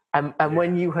 And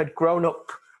when you had grown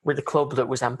up with a club that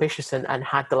was ambitious and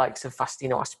had the likes of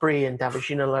Faustino Asprey and David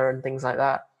Ginola and things like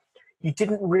that, you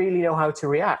didn't really know how to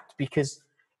react, because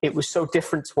it was so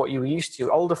different to what you were used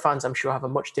to. Older fans, I'm sure, have a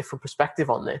much different perspective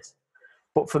on this.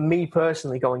 But for me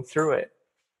personally, going through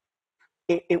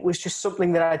it was just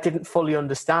something that I didn't fully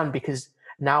understand, because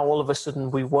now all of a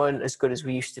sudden we weren't as good as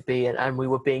we used to be, and we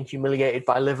were being humiliated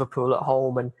by Liverpool at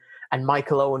home, and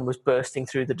Michael Owen was bursting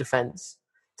through the defence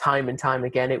time and time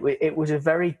again. It was a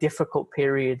very difficult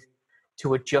period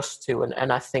to adjust to,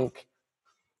 and I think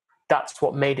that's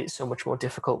what made it so much more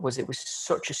difficult, was it was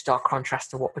such a stark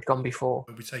contrast to what had gone before.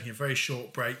 We'll be taking a very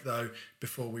short break, though,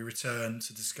 before we return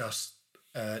to discuss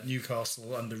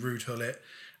Newcastle under Ruud Gullit,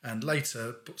 and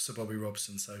later Sir Bobby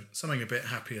Robson, so something a bit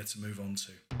happier to move on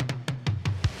to.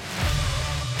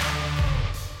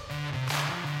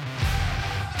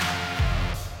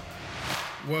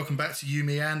 Welcome back to You,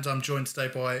 Me And. I'm joined today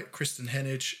by Kristen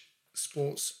Henage,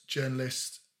 sports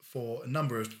journalist for a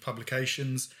number of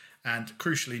publications, and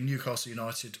crucially Newcastle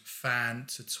United fan,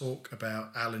 to talk about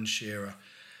Alan Shearer.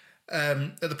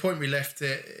 At the point we left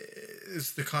it,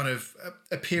 is the kind of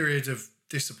a period of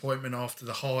disappointment after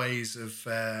the highs of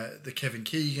the Kevin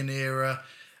Keegan era.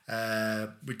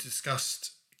 We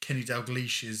discussed Kenny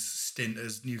Dalglish's stint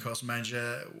as Newcastle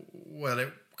manager. Well,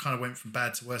 it kind of went from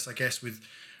bad to worse, I guess, with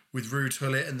Ruud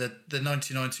Gullit, and the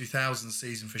 99-2000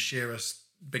 season for Shearer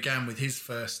began with his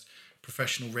first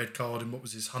professional red card in what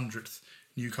was his 100th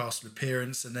Newcastle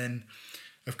appearance, and then,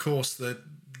 of course, the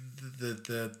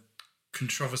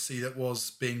controversy that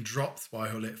was being dropped by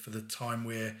Gullit for the time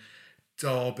where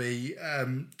Derby.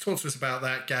 Talk to us about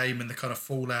that game and the kind of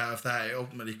fallout of that. It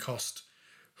ultimately cost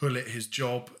Gullit his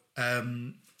job,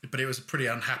 but it was a pretty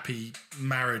unhappy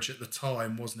marriage at the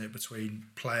time, wasn't it, between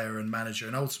player and manager,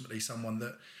 and ultimately someone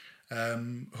that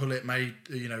Hullet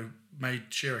made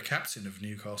Shearer captain of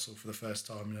Newcastle for the first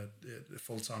time in a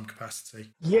full-time capacity.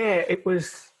 Yeah, it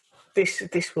was.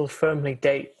 This will firmly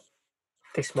date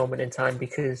this moment in time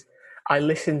because I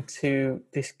listened to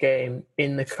this game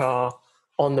in the car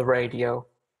on the radio,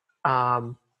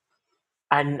 and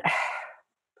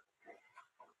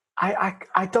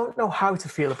I don't know how to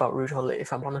feel about Ruud Gullit,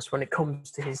 if I'm honest, when it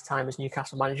comes to his time as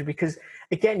Newcastle manager, because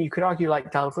again, you could argue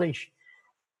like Dalglish,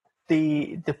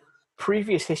 the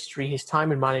previous history, his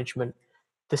time in management,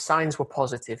 the signs were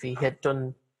positive. He had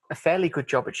done a fairly good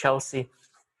job at Chelsea,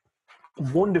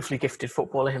 wonderfully gifted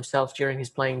footballer himself during his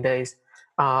playing days.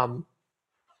 And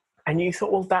you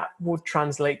thought, well, that would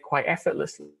translate quite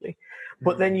effortlessly.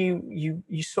 But then you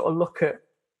sort of look at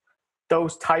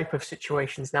those type of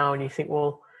situations now and you think,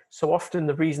 well, so often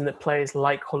the reason that players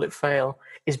like Gullit fail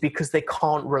is because they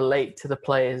can't relate to the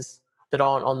players that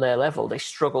aren't on their level. They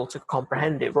struggle to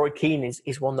comprehend it. Roy Keane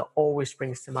is one that always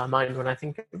springs to my mind when I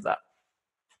think of that.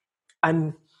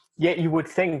 And yet you would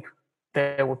think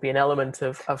there would be an element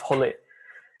of Gullit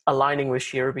aligning with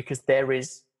Shearer because there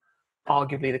is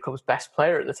arguably the club's best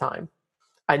player at the time.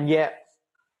 And yet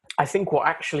I think what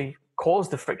actually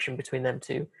caused the friction between them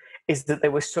two is that they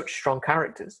were such strong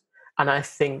characters. And I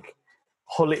think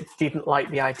Gullit didn't like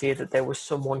the idea that there was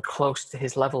someone close to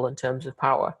his level in terms of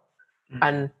power.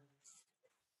 And,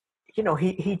 you know,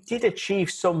 he did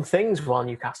achieve some things while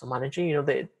Newcastle manager. You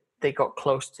know, they got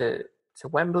close to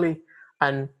Wembley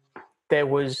and there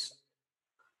was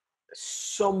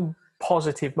some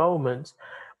positive moments.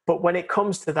 But when it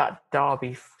comes to that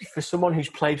derby, for someone who's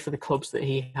played for the clubs that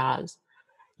he has,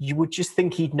 you would just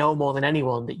think he'd know more than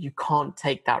anyone that you can't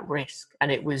take that risk.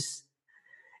 And it was,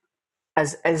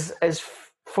 as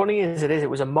funny as it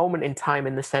was a moment in time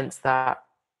in the sense that,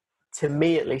 to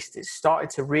me at least, it started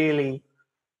to really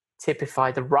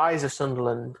typify the rise of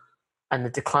Sunderland and the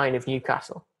decline of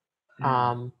Newcastle.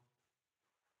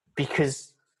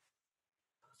 Because,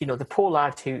 you know, the poor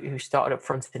lad who started up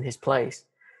front in his place,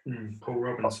 Paul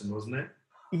Robinson, wasn't it?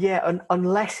 Yeah,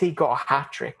 unless he got a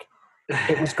hat-trick,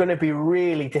 it was going to be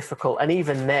really difficult. And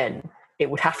even then, it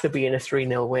would have to be in a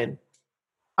 3-0 win.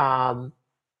 And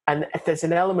there's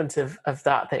an element of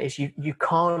that is you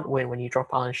can't win when you drop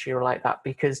Alan Shearer like that,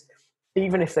 because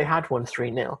even if they had won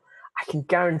 3-0, I can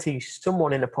guarantee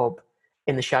someone in a pub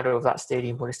in the shadow of that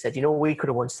stadium would have said, you know, we could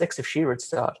have won 6 if Shearer had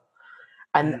started.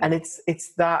 And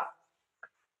it's that.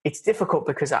 It's difficult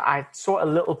because I saw a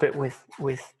little bit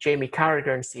with Jamie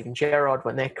Carragher and Steven Gerrard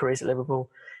when their careers at Liverpool.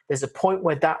 There's a point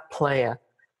where that player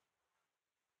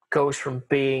goes from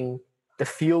being the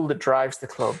fuel that drives the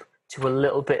club to a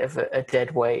little bit of a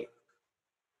dead weight.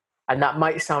 And that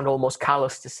might sound almost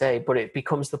callous to say, but it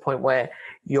becomes the point where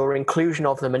your inclusion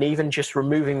of them and even just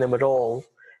removing them at all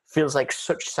feels like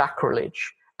such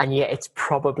sacrilege, and yet it's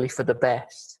probably for the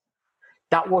best.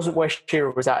 That wasn't where Shearer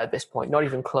was at this point, not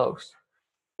even close.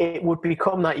 It would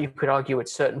become that, you could argue, at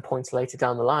certain points later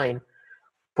down the line.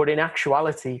 But in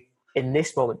actuality, in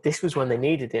this moment, this was when they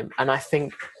needed him. And I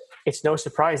think it's no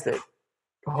surprise that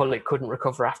Gullit couldn't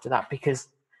recover after that, because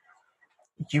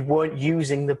you weren't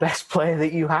using the best player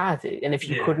that you had. And if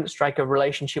you couldn't strike a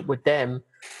relationship with them,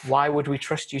 why would we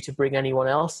trust you to bring anyone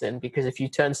else in? Because if you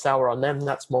turn sour on them,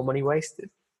 that's more money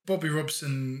wasted. Bobby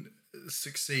Robson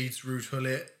succeeds Ruud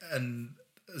Gullit, and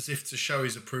as if to show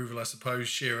his approval, I suppose,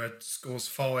 Shearer scores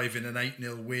 5 in an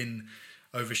 8-0 win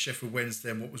over Sheffield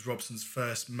Wednesday in what was Robson's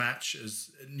first match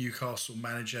as Newcastle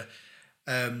manager.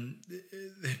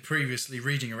 Previously,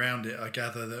 reading around it, I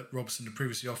gather that Robson had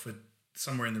previously offered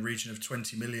somewhere in the region of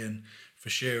 20 million for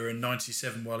Shearer in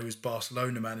 97 while he was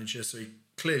Barcelona manager, so he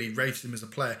clearly rated him as a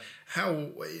player. How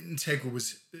integral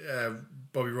was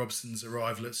Bobby Robson's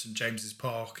arrival at St James's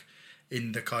Park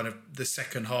in the kind of the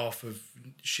second half of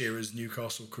Shearer's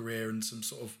Newcastle career and some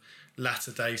sort of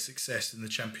latter-day success in the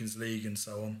Champions League and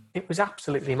so on? It was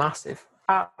absolutely massive.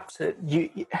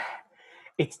 Absolutely.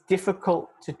 It's difficult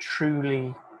to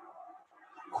truly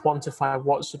quantify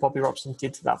what Sir Bobby Robson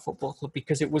did to that football club,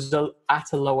 because it was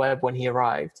at a low ebb when he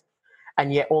arrived.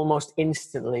 And yet almost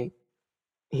instantly,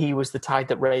 he was the tide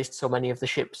that raised so many of the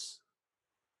ships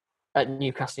at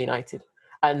Newcastle United.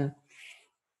 And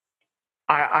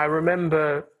I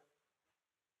remember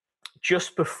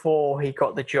just before he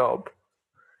got the job,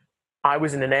 I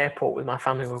was in an airport with my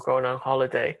family. We were going on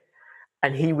holiday,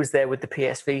 and he was there with the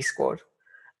PSV squad.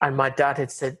 And my dad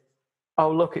had said, "Oh,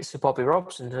 look, it's Sir Bobby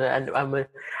Robson." And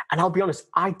I'll be honest,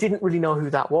 I didn't really know who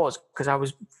that was because I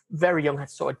was very young. I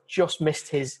sort of just missed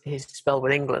his spell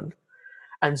with England.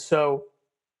 And so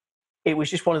it was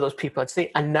just one of those people I'd see.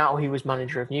 And now he was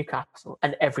manager of Newcastle,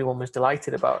 and everyone was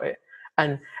delighted about it.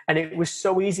 And it was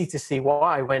so easy to see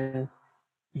why when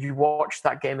you watch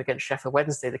that game against Sheffield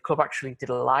Wednesday, the club actually did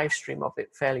a live stream of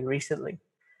it fairly recently.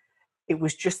 It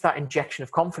was just that injection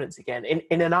of confidence again.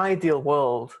 In an ideal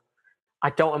world, I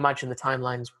don't imagine the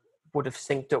timelines would have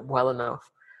synced up well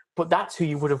enough, but that's who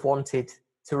you would have wanted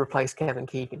to replace Kevin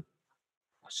Keegan.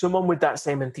 Someone with that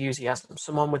same enthusiasm,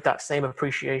 someone with that same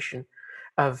appreciation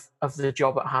of the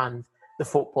job at hand, the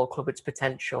football club, its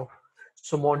potential,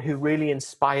 someone who really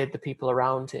inspired the people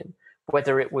around him,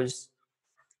 whether it was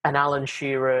an Alan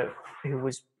Shearer who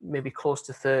was maybe close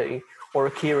to 30 or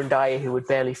a Kieran Dyer who had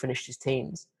barely finished his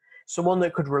teens. Someone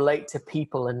that could relate to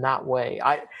people in that way.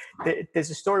 There's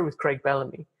a story with Craig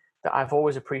Bellamy that I've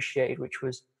always appreciated, which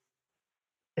was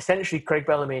essentially Craig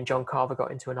Bellamy and John Carver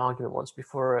got into an argument once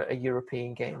before a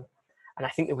European game. And I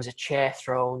think there was a chair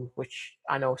thrown, which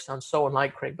I know sounds so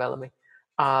unlike Craig Bellamy.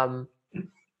 But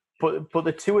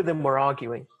the two of them were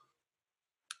arguing.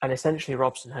 And essentially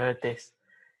Robson heard this,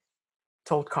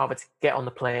 told Carver to get on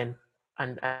the plane.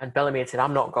 And Bellamy had said,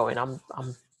 I'm not going. I'm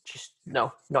just,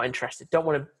 no, not interested. Don't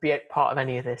want to be a part of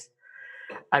any of this.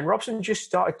 And Robson just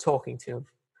started talking to him.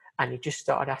 And he just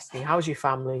started asking, how's your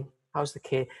family? How's the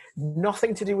kid?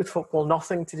 Nothing to do with football,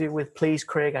 nothing to do with, please,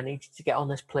 Craig, I need you to get on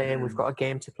this plane. We've got a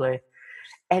game to play.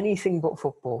 Anything but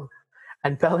football.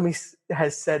 And Bellamy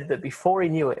has said that before he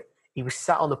knew it, he was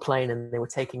sat on the plane and they were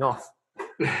taking off.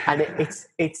 And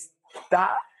it's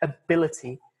that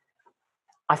ability.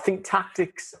 I think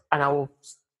tactics, and I will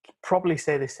probably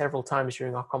say this several times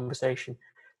during our conversation,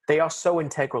 they are so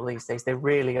integral these days. They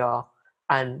really are.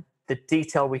 And the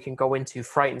detail we can go into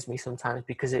frightens me sometimes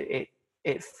because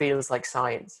it feels like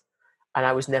science. And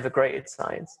I was never great at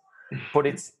science. But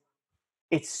it's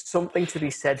something to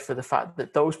be said for the fact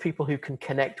that those people who can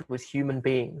connect with human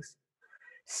beings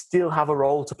still have a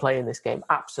role to play in this game.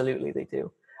 Absolutely, they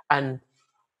do. And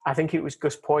I think it was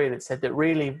Gus Poyet that said that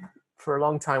really, for a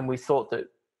long time, we thought that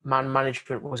man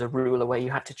management was a ruler where you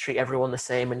had to treat everyone the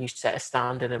same and you set a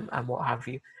standard and what have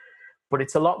you. But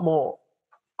it's a lot more,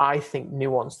 I think,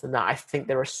 nuanced than that. I think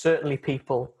there are certainly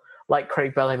people like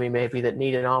Craig Bellamy maybe that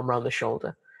need an arm around the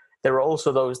shoulder. There are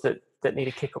also those that need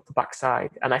a kick up the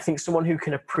backside. And I think someone who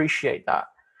can appreciate that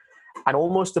and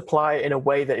almost apply it in a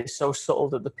way that is so subtle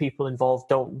that the people involved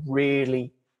don't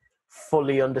really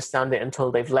fully understand it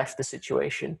until they've left the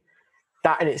situation.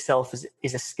 That in itself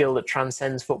is a skill that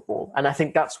transcends football. And I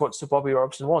think that's what Sir Bobby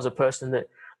Robson was, a person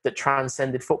that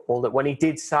transcended football, that when he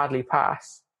did sadly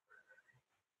pass,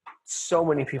 so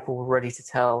many people were ready to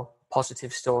tell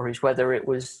positive stories, whether it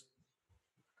was,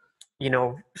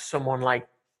 someone like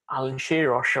Alan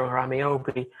Shearer or Shola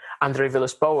Ameobi, Andre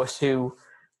Villas-Boas, who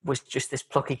was just this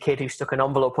plucky kid who stuck an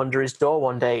envelope under his door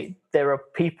one day. There are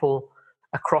people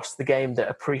across the game that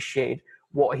appreciate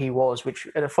what he was, which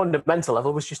at a fundamental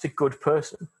level was just a good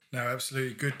person. No,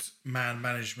 absolutely. Good man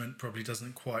management probably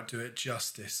doesn't quite do it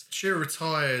justice. Shearer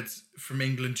retired from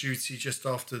England duty just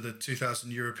after the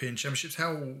 2000 European Championships.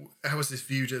 How was this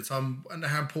viewed at the time, and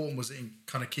how important was it in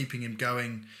kind of keeping him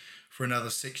going for another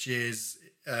 6 years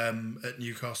at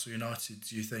Newcastle United,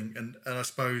 do you think? And I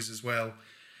suppose as well,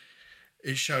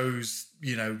 it shows,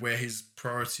 where his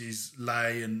priorities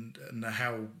lay and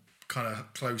how kind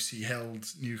of close he held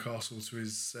Newcastle to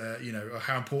his,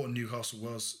 how important Newcastle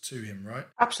was to him, right?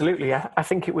 Absolutely. I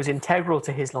think it was integral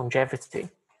to his longevity,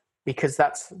 because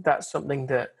that's something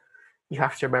that you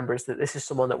have to remember, is that this is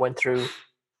someone that went through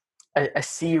a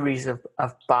series of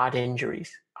bad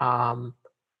injuries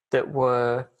that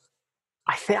were,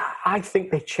 I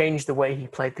think they changed the way he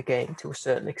played the game to a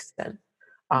certain extent.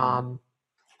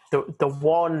 The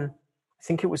one, I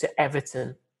think it was at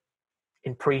Everton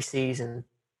in pre-season,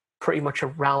 pretty much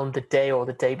around the day or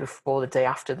the day before, the day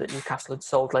after that Newcastle had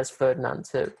sold Les Ferdinand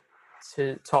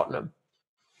to Tottenham.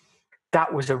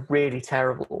 That was a really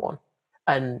terrible one.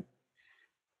 And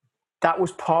that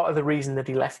was part of the reason that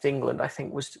he left England, I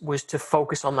think, was to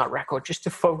focus on that record, just to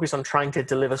focus on trying to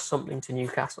deliver something to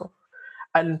Newcastle.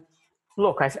 And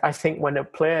look, I think when a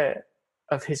player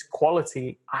of his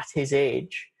quality at his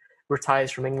age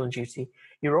retires from England duty,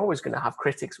 you're always going to have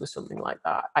critics with something like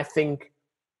that. I think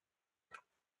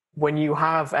when you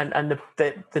have, and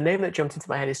the name that jumped into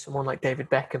my head is someone like David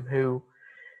Beckham, who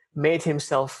made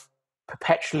himself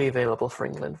perpetually available for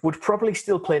England, would probably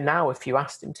still play now if you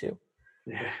asked him to.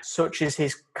 Yeah. Such is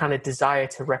his kind of desire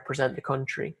to represent the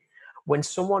country. When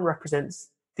someone represents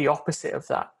the opposite of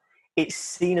that, it's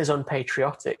seen as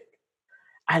unpatriotic.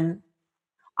 And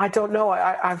I don't know,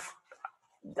 I've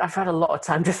had a lot of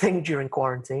time to think during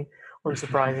quarantine,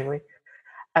 unsurprisingly.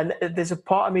 And there's a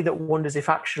part of me that wonders if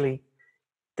actually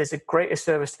there's a greater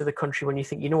service to the country when you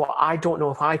think, I don't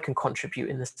know if I can contribute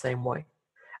in the same way.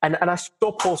 And I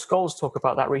saw Paul Scholes talk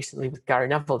about that recently with Gary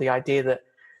Neville, the idea that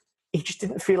he just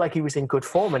didn't feel like he was in good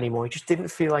form anymore. He just didn't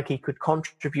feel like he could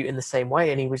contribute in the same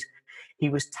way, and he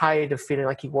was tired of feeling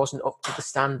like he wasn't up to the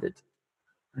standard.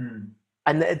 Mm.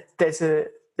 And there's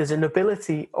an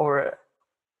ability or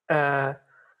a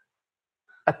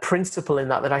principle in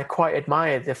that I quite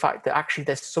admire. The fact that actually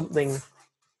there's something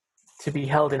to be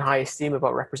held in high esteem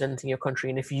about representing your country,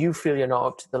 and if you feel you're not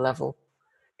up to the level,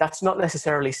 that's not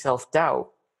necessarily self-doubt.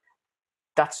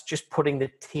 That's just putting the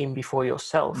team before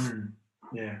yourself. Mm.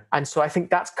 Yeah. And so I think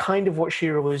that's kind of what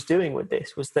Shearer was doing with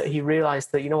this, was that he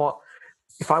realised that, you know what,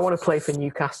 if I want to play for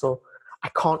Newcastle, I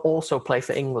can't also play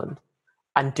for England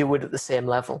and do it at the same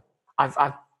level.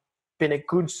 I've been a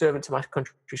good servant to my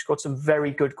country, scored some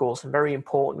very good goals, some very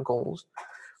important goals.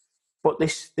 But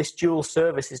this dual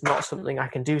service is not something I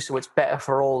can do, so it's better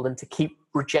for all than to keep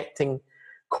rejecting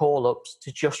call-ups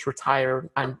to just retire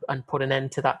and put an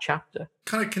end to that chapter.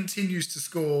 Kind of continues to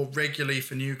score regularly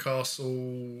for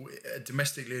Newcastle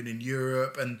domestically and in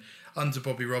Europe, and under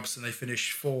Bobby Robson they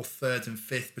finished 4th, 3rd and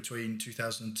 5th between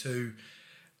 2002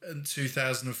 and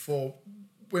 2004.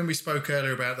 When we spoke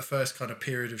earlier about the first kind of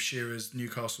period of Shearer's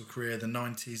Newcastle career, the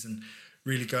 90s, and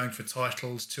really going for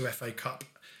titles, 2 FA Cup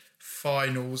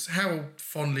finals, how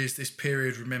fondly is this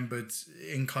period remembered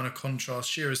in kind of contrast?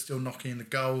 Shearer's still knocking in the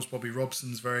goals, Bobby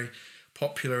Robson's very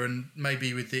popular, and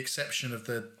maybe with the exception of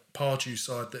the Pardew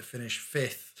side that finished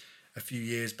 5th a few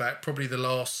years back, probably the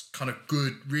last kind of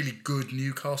good, really good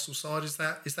Newcastle side. Is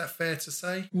that fair to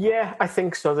say? Yeah, I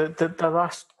think so. The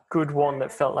last good one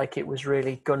that felt like it was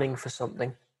really gunning for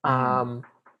something.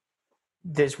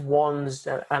 There's ones,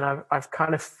 and I've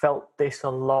kind of felt this a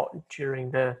lot during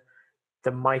the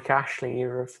Mike Ashley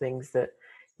era of things, that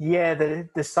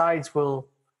the sides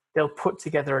they'll put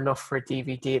together enough for a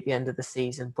DVD at the end of the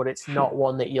season, but it's not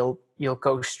one that you'll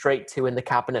go straight to in the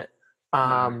cabinet.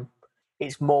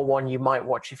 It's more one you might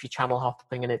watch if you're channel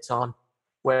hopping and it's on.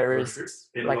 Whereas,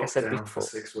 like I said before, for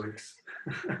 6 weeks.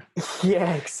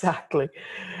 yeah, exactly.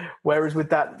 Whereas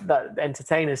with that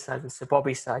entertainers side, with Sir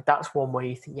Bobby's side, that's one where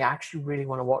you think you actually really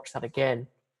want to watch that again.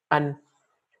 And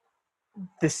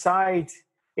the side,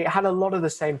 it had a lot of the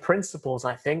same principles,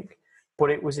 I think, but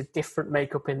it was a different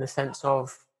makeup in the sense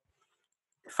of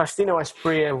Faustino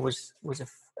Asprilla was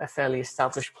a fairly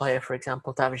established player. For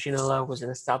example, David Ginola was an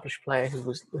established player who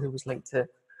was linked to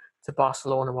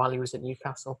Barcelona while he was at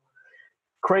Newcastle.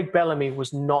 Craig Bellamy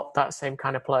was not that same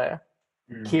kind of player.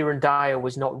 Kieran Dyer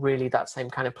was not really that same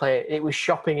kind of player. It was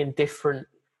shopping in different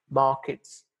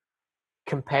markets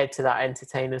compared to that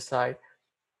entertainer side.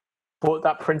 But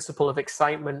that principle of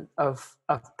excitement, of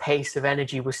pace, of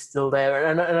energy was still there.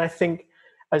 And I think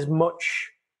as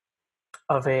much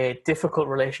of a difficult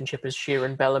relationship as Shearer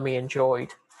and Bellamy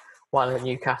enjoyed while at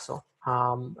Newcastle,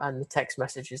 and the text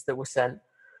messages that were sent,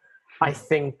 I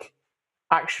think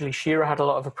actually Shearer had a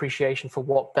lot of appreciation for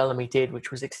what Bellamy did,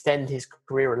 which was extend his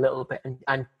career a little bit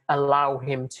and allow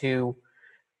him to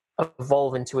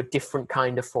evolve into a different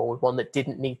kind of forward, one that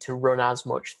didn't need to run as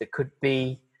much, that could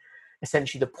be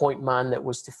essentially the point man that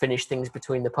was to finish things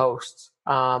between the posts.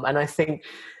 And I think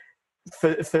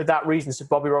for that reason, so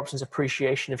Bobby Robson's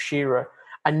appreciation of Shearer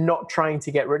and not trying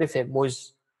to get rid of him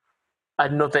was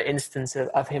another instance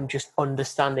of him just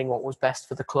understanding what was best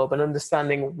for the club and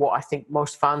understanding what I think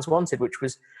most fans wanted, which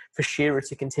was for Shearer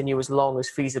to continue as long as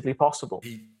feasibly possible.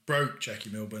 He broke Jackie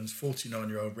Milburn's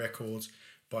 49-year-old record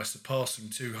by surpassing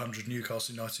 200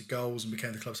 Newcastle United goals and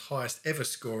became the club's highest ever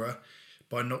scorer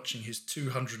by notching his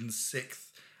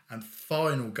 206th and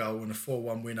final goal in a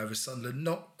 4-1 win over Sunderland.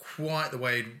 Not quite the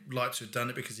way he'd like to have done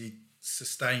it, because he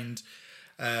sustained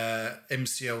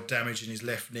MCL damage in his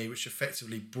left knee, which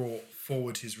effectively brought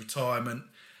forward his retirement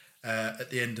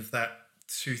at the end of that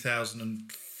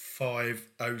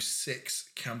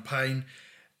 2005-06 campaign.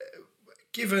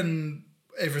 Given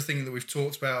everything that we've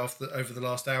talked about over the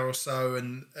last hour or so,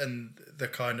 and the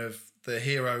kind of the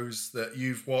heroes that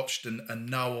you've watched and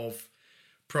know of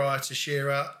prior to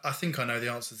Shearer, I think I know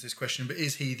the answer to this question, but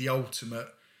is he the ultimate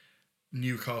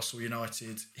Newcastle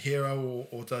United hero,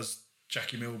 or does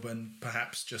Jackie Milburn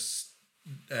perhaps just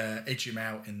edge him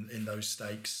out in those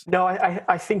stakes? No,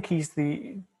 I think he's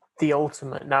the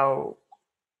ultimate. Now,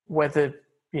 whether,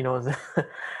 the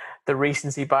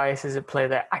recency bias is at play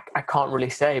there, I can't really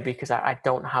say, because I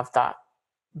don't have that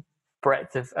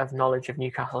breadth of knowledge of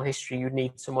Newcastle history. You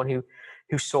need someone who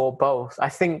saw both. I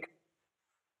think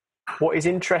what is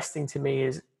interesting to me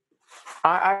is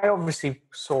I obviously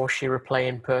saw Shearer play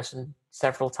in person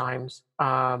several times,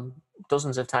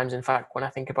 dozens of times, in fact, when I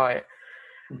think about it,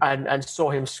 and saw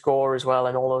him score as well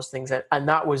and all those things. And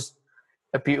that was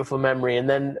a beautiful memory. And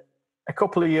then a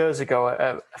couple of years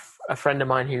ago, a friend of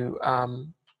mine who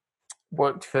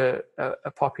worked for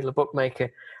a popular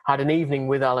bookmaker, had an evening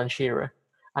with Alan Shearer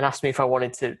and asked me if I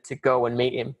wanted to go and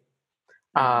meet him.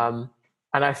 And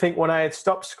I think when I had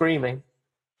stopped screaming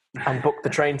and booked the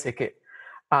train ticket,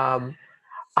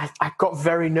 I got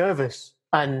very nervous,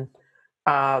 and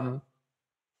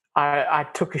I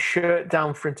took a shirt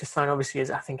down for him to sign, obviously,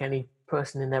 as I think any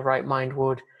person in their right mind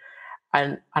would.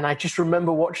 And I just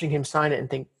remember watching him sign it and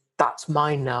think, that's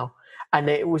mine now. And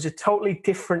it was a totally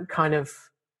different kind of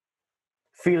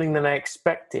feeling than I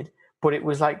expected. But it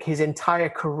was like his entire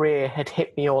career had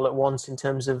hit me all at once in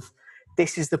terms of,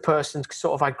 this is the person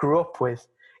sort of I grew up with.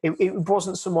 It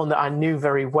wasn't someone that I knew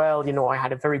very well. You know, I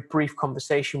had a very brief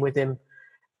conversation with him.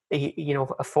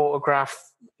 A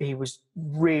photograph. He was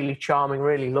really charming,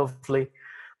 really lovely.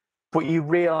 But you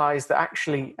realise that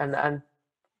actually, and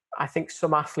I think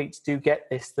some athletes do get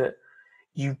this, that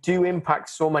you do impact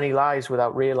so many lives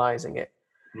without realising it.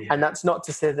 Yeah. And that's not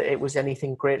to say that it was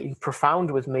anything greatly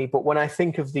profound with me, but when I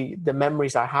think of the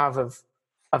memories I have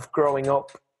of growing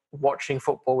up, watching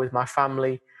football with my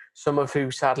family, some of who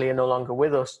sadly are no longer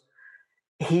with us,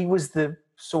 he was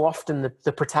so often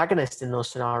the protagonist in those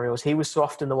scenarios. He was so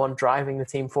often the one driving the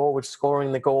team forward,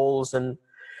 scoring the goals. And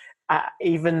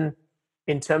even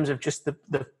in terms of just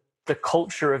the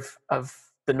culture of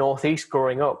the Northeast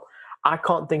growing up, I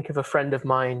can't think of a friend of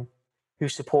mine who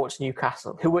supports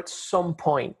Newcastle who at some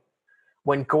point,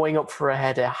 when going up for a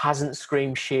header, hasn't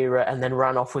screamed Shearer and then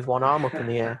ran off with one arm up in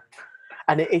the air.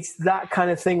 And it's that kind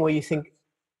of thing where you think,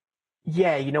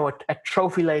 yeah, you know, a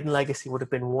trophy-laden legacy would have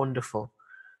been wonderful.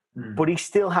 But he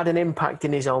still had an impact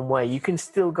in his own way. You can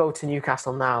still go to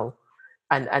Newcastle now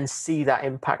and see that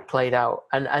impact played out.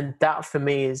 And that, for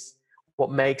me, is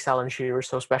what makes Alan Shearer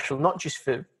so special, not just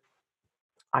for,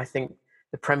 I think,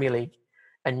 the Premier League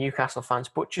and Newcastle fans,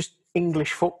 but just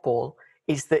English football,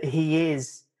 is that he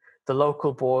is the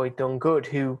local boy done good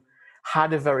who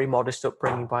had a very modest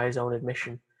upbringing by his own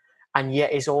admission, and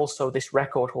yet is also this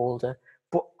record holder.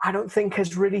 But I don't think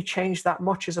has really changed that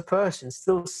much as a person.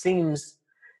 Still seems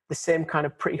the same kind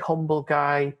of pretty humble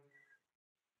guy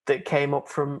that came up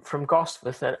from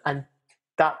Gosforth. And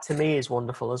that to me is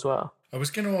wonderful as well. I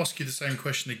was going to ask you the same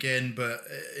question again, but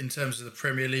in terms of the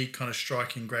Premier League kind of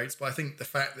striking greats, but I think the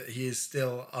fact that he is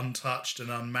still untouched and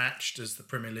unmatched as the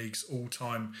Premier League's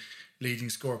all-time leading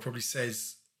scorer probably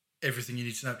says everything you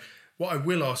need to know. What I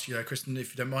will ask you though, Kristen,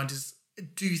 if you don't mind, is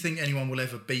do you think anyone will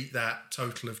ever beat that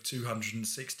total of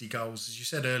 260 goals? As you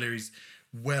said earlier, he's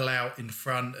well out in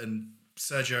front, and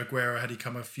Sergio Aguero, had he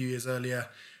come a few years earlier,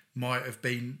 might have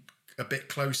been a bit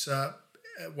closer.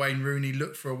 Wayne Rooney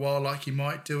looked for a while like he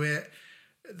might do it.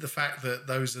 The fact that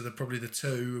those are probably the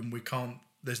two, and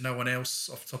there's no one else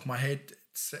off the top of my head,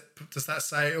 does that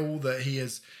say all that he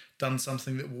has done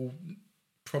something that will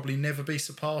probably never be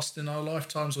surpassed in our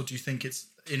lifetimes, or do you think it's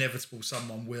inevitable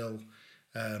someone will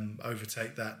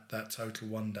overtake that total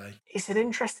one day? It's an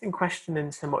interesting question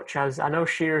in so much as I know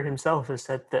Shearer himself has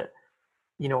said that,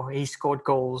 you know, he scored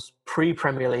goals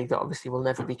pre-Premier League that obviously will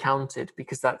never be counted,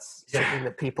 because that's something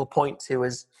that people point to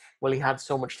as, well, he had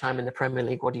so much time in the Premier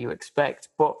League, what do you expect?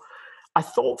 But I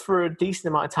thought for a decent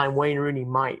amount of time Wayne Rooney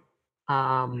might.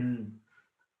 And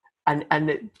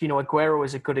you know, Aguero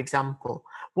is a good example.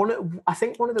 I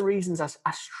think one of the reasons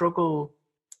I struggle,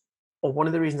 or one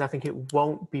of the reasons I think it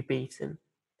won't be beaten,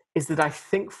 is that I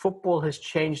think football has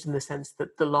changed in the sense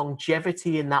that the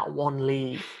longevity in that one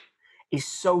league is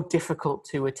so difficult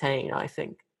to attain, I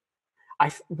think.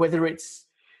 Whether it's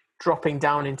dropping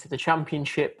down into the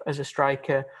Championship as a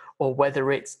striker, or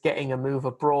whether it's getting a move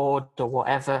abroad or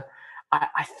whatever,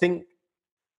 I think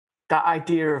that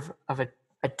idea of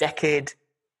a decade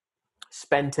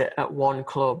spent at one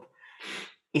club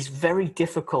is very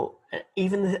difficult,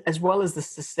 even as well as the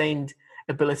sustained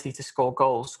ability to score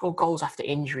goals after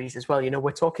injuries as well. You know,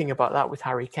 we're talking about that with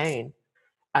Harry Kane,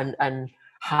 and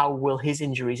how will his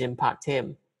injuries impact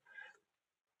him?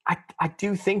 I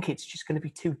do think it's just going to be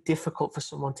too difficult for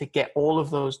someone to get all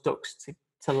of those ducks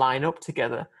to line up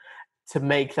together to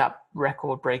make that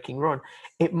record-breaking run.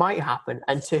 It might happen,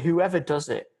 and to whoever does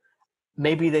it,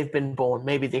 maybe they've been born,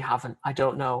 maybe they haven't, I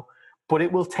don't know. But it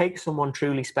will take someone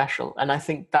truly special, and I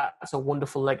think that's a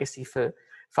wonderful legacy for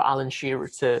Alan Shearer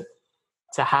to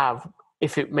have.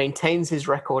 If it maintains his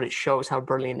record, it shows how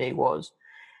brilliant he was.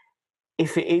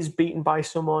 If it is beaten by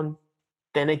someone,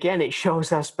 then again, it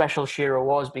shows how special Shearer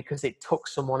was, because it took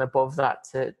someone above that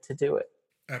to do it.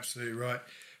 Absolutely right.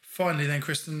 Finally then,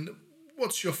 Kristen,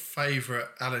 what's your favourite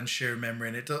Alan Shearer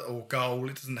memory or goal?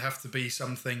 It doesn't have to be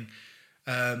something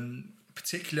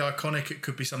particularly iconic. It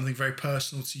could be something very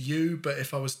personal to you. But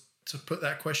if I was to put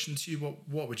that question to you,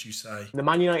 what would you say? The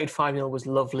Man United 5-0 was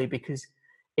lovely because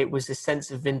it was a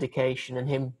sense of vindication, and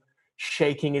him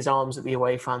shaking his arms at the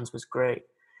away fans was great.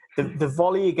 The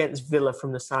volley against Villa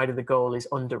from the side of the goal is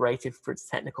underrated for its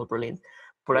technical brilliance.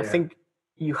 But I think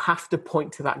you have to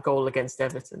point to that goal against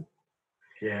Everton.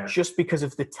 Yeah. Just because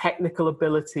of the technical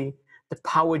ability, the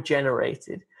power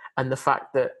generated, and the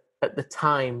fact that at the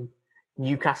time,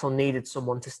 Newcastle needed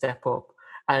someone to step up.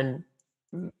 And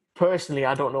personally,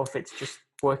 I don't know if it's just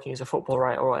working as a football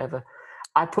writer or whatever,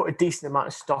 I put a decent amount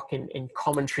of stock in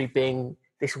commentary being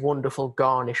this wonderful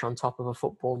garnish on top of a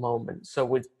football moment. So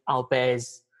with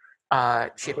Albert's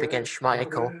chip against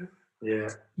Schmeichel,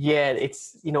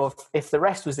 it's, you know, if the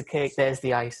rest was the cake, there's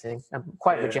the icing. A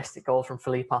quite majestic goal from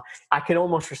Felipe. I can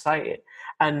almost recite it.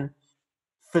 And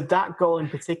for that goal in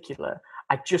particular,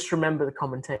 I just remember the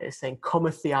commentators saying,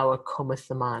 "Cometh the hour, cometh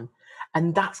the man."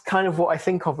 And that's kind of what I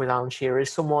think of with Alan Shearer,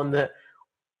 is someone that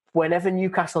whenever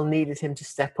Newcastle needed him to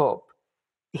step up,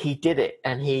 he did it,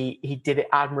 and he did it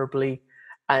admirably.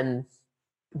 And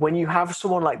when you have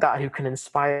someone like that who can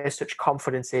inspire such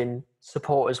confidence in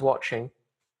supporters watching,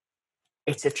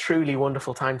 it's a truly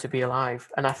wonderful time to be alive.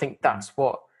 And I think that's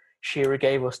what Shearer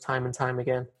gave us time and time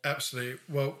again. Absolutely.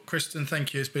 Well, Kristen,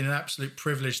 thank you. It's been an absolute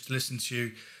privilege to listen to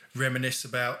you reminisce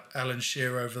about Alan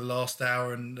Shearer over the last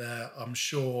hour, and I'm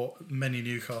sure many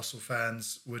Newcastle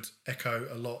fans would echo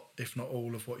a lot, if not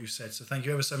all, of what you said. So thank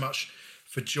you ever so much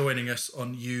for joining us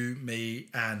on You, Me,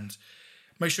 and.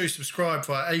 Make sure you subscribe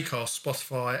via Acast,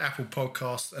 Spotify, Apple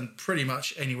Podcasts, and pretty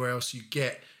much anywhere else you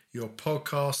get your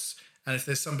podcasts. And if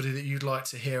there's somebody that you'd like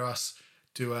to hear us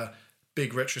do a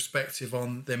big retrospective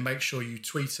on, then make sure you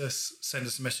tweet us, send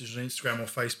us a message on Instagram or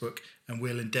Facebook, and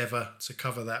we'll endeavour to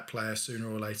cover that player sooner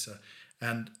or later.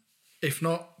 And if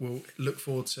not, we'll look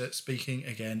forward to speaking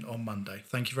again on Monday.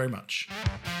 Thank you very much.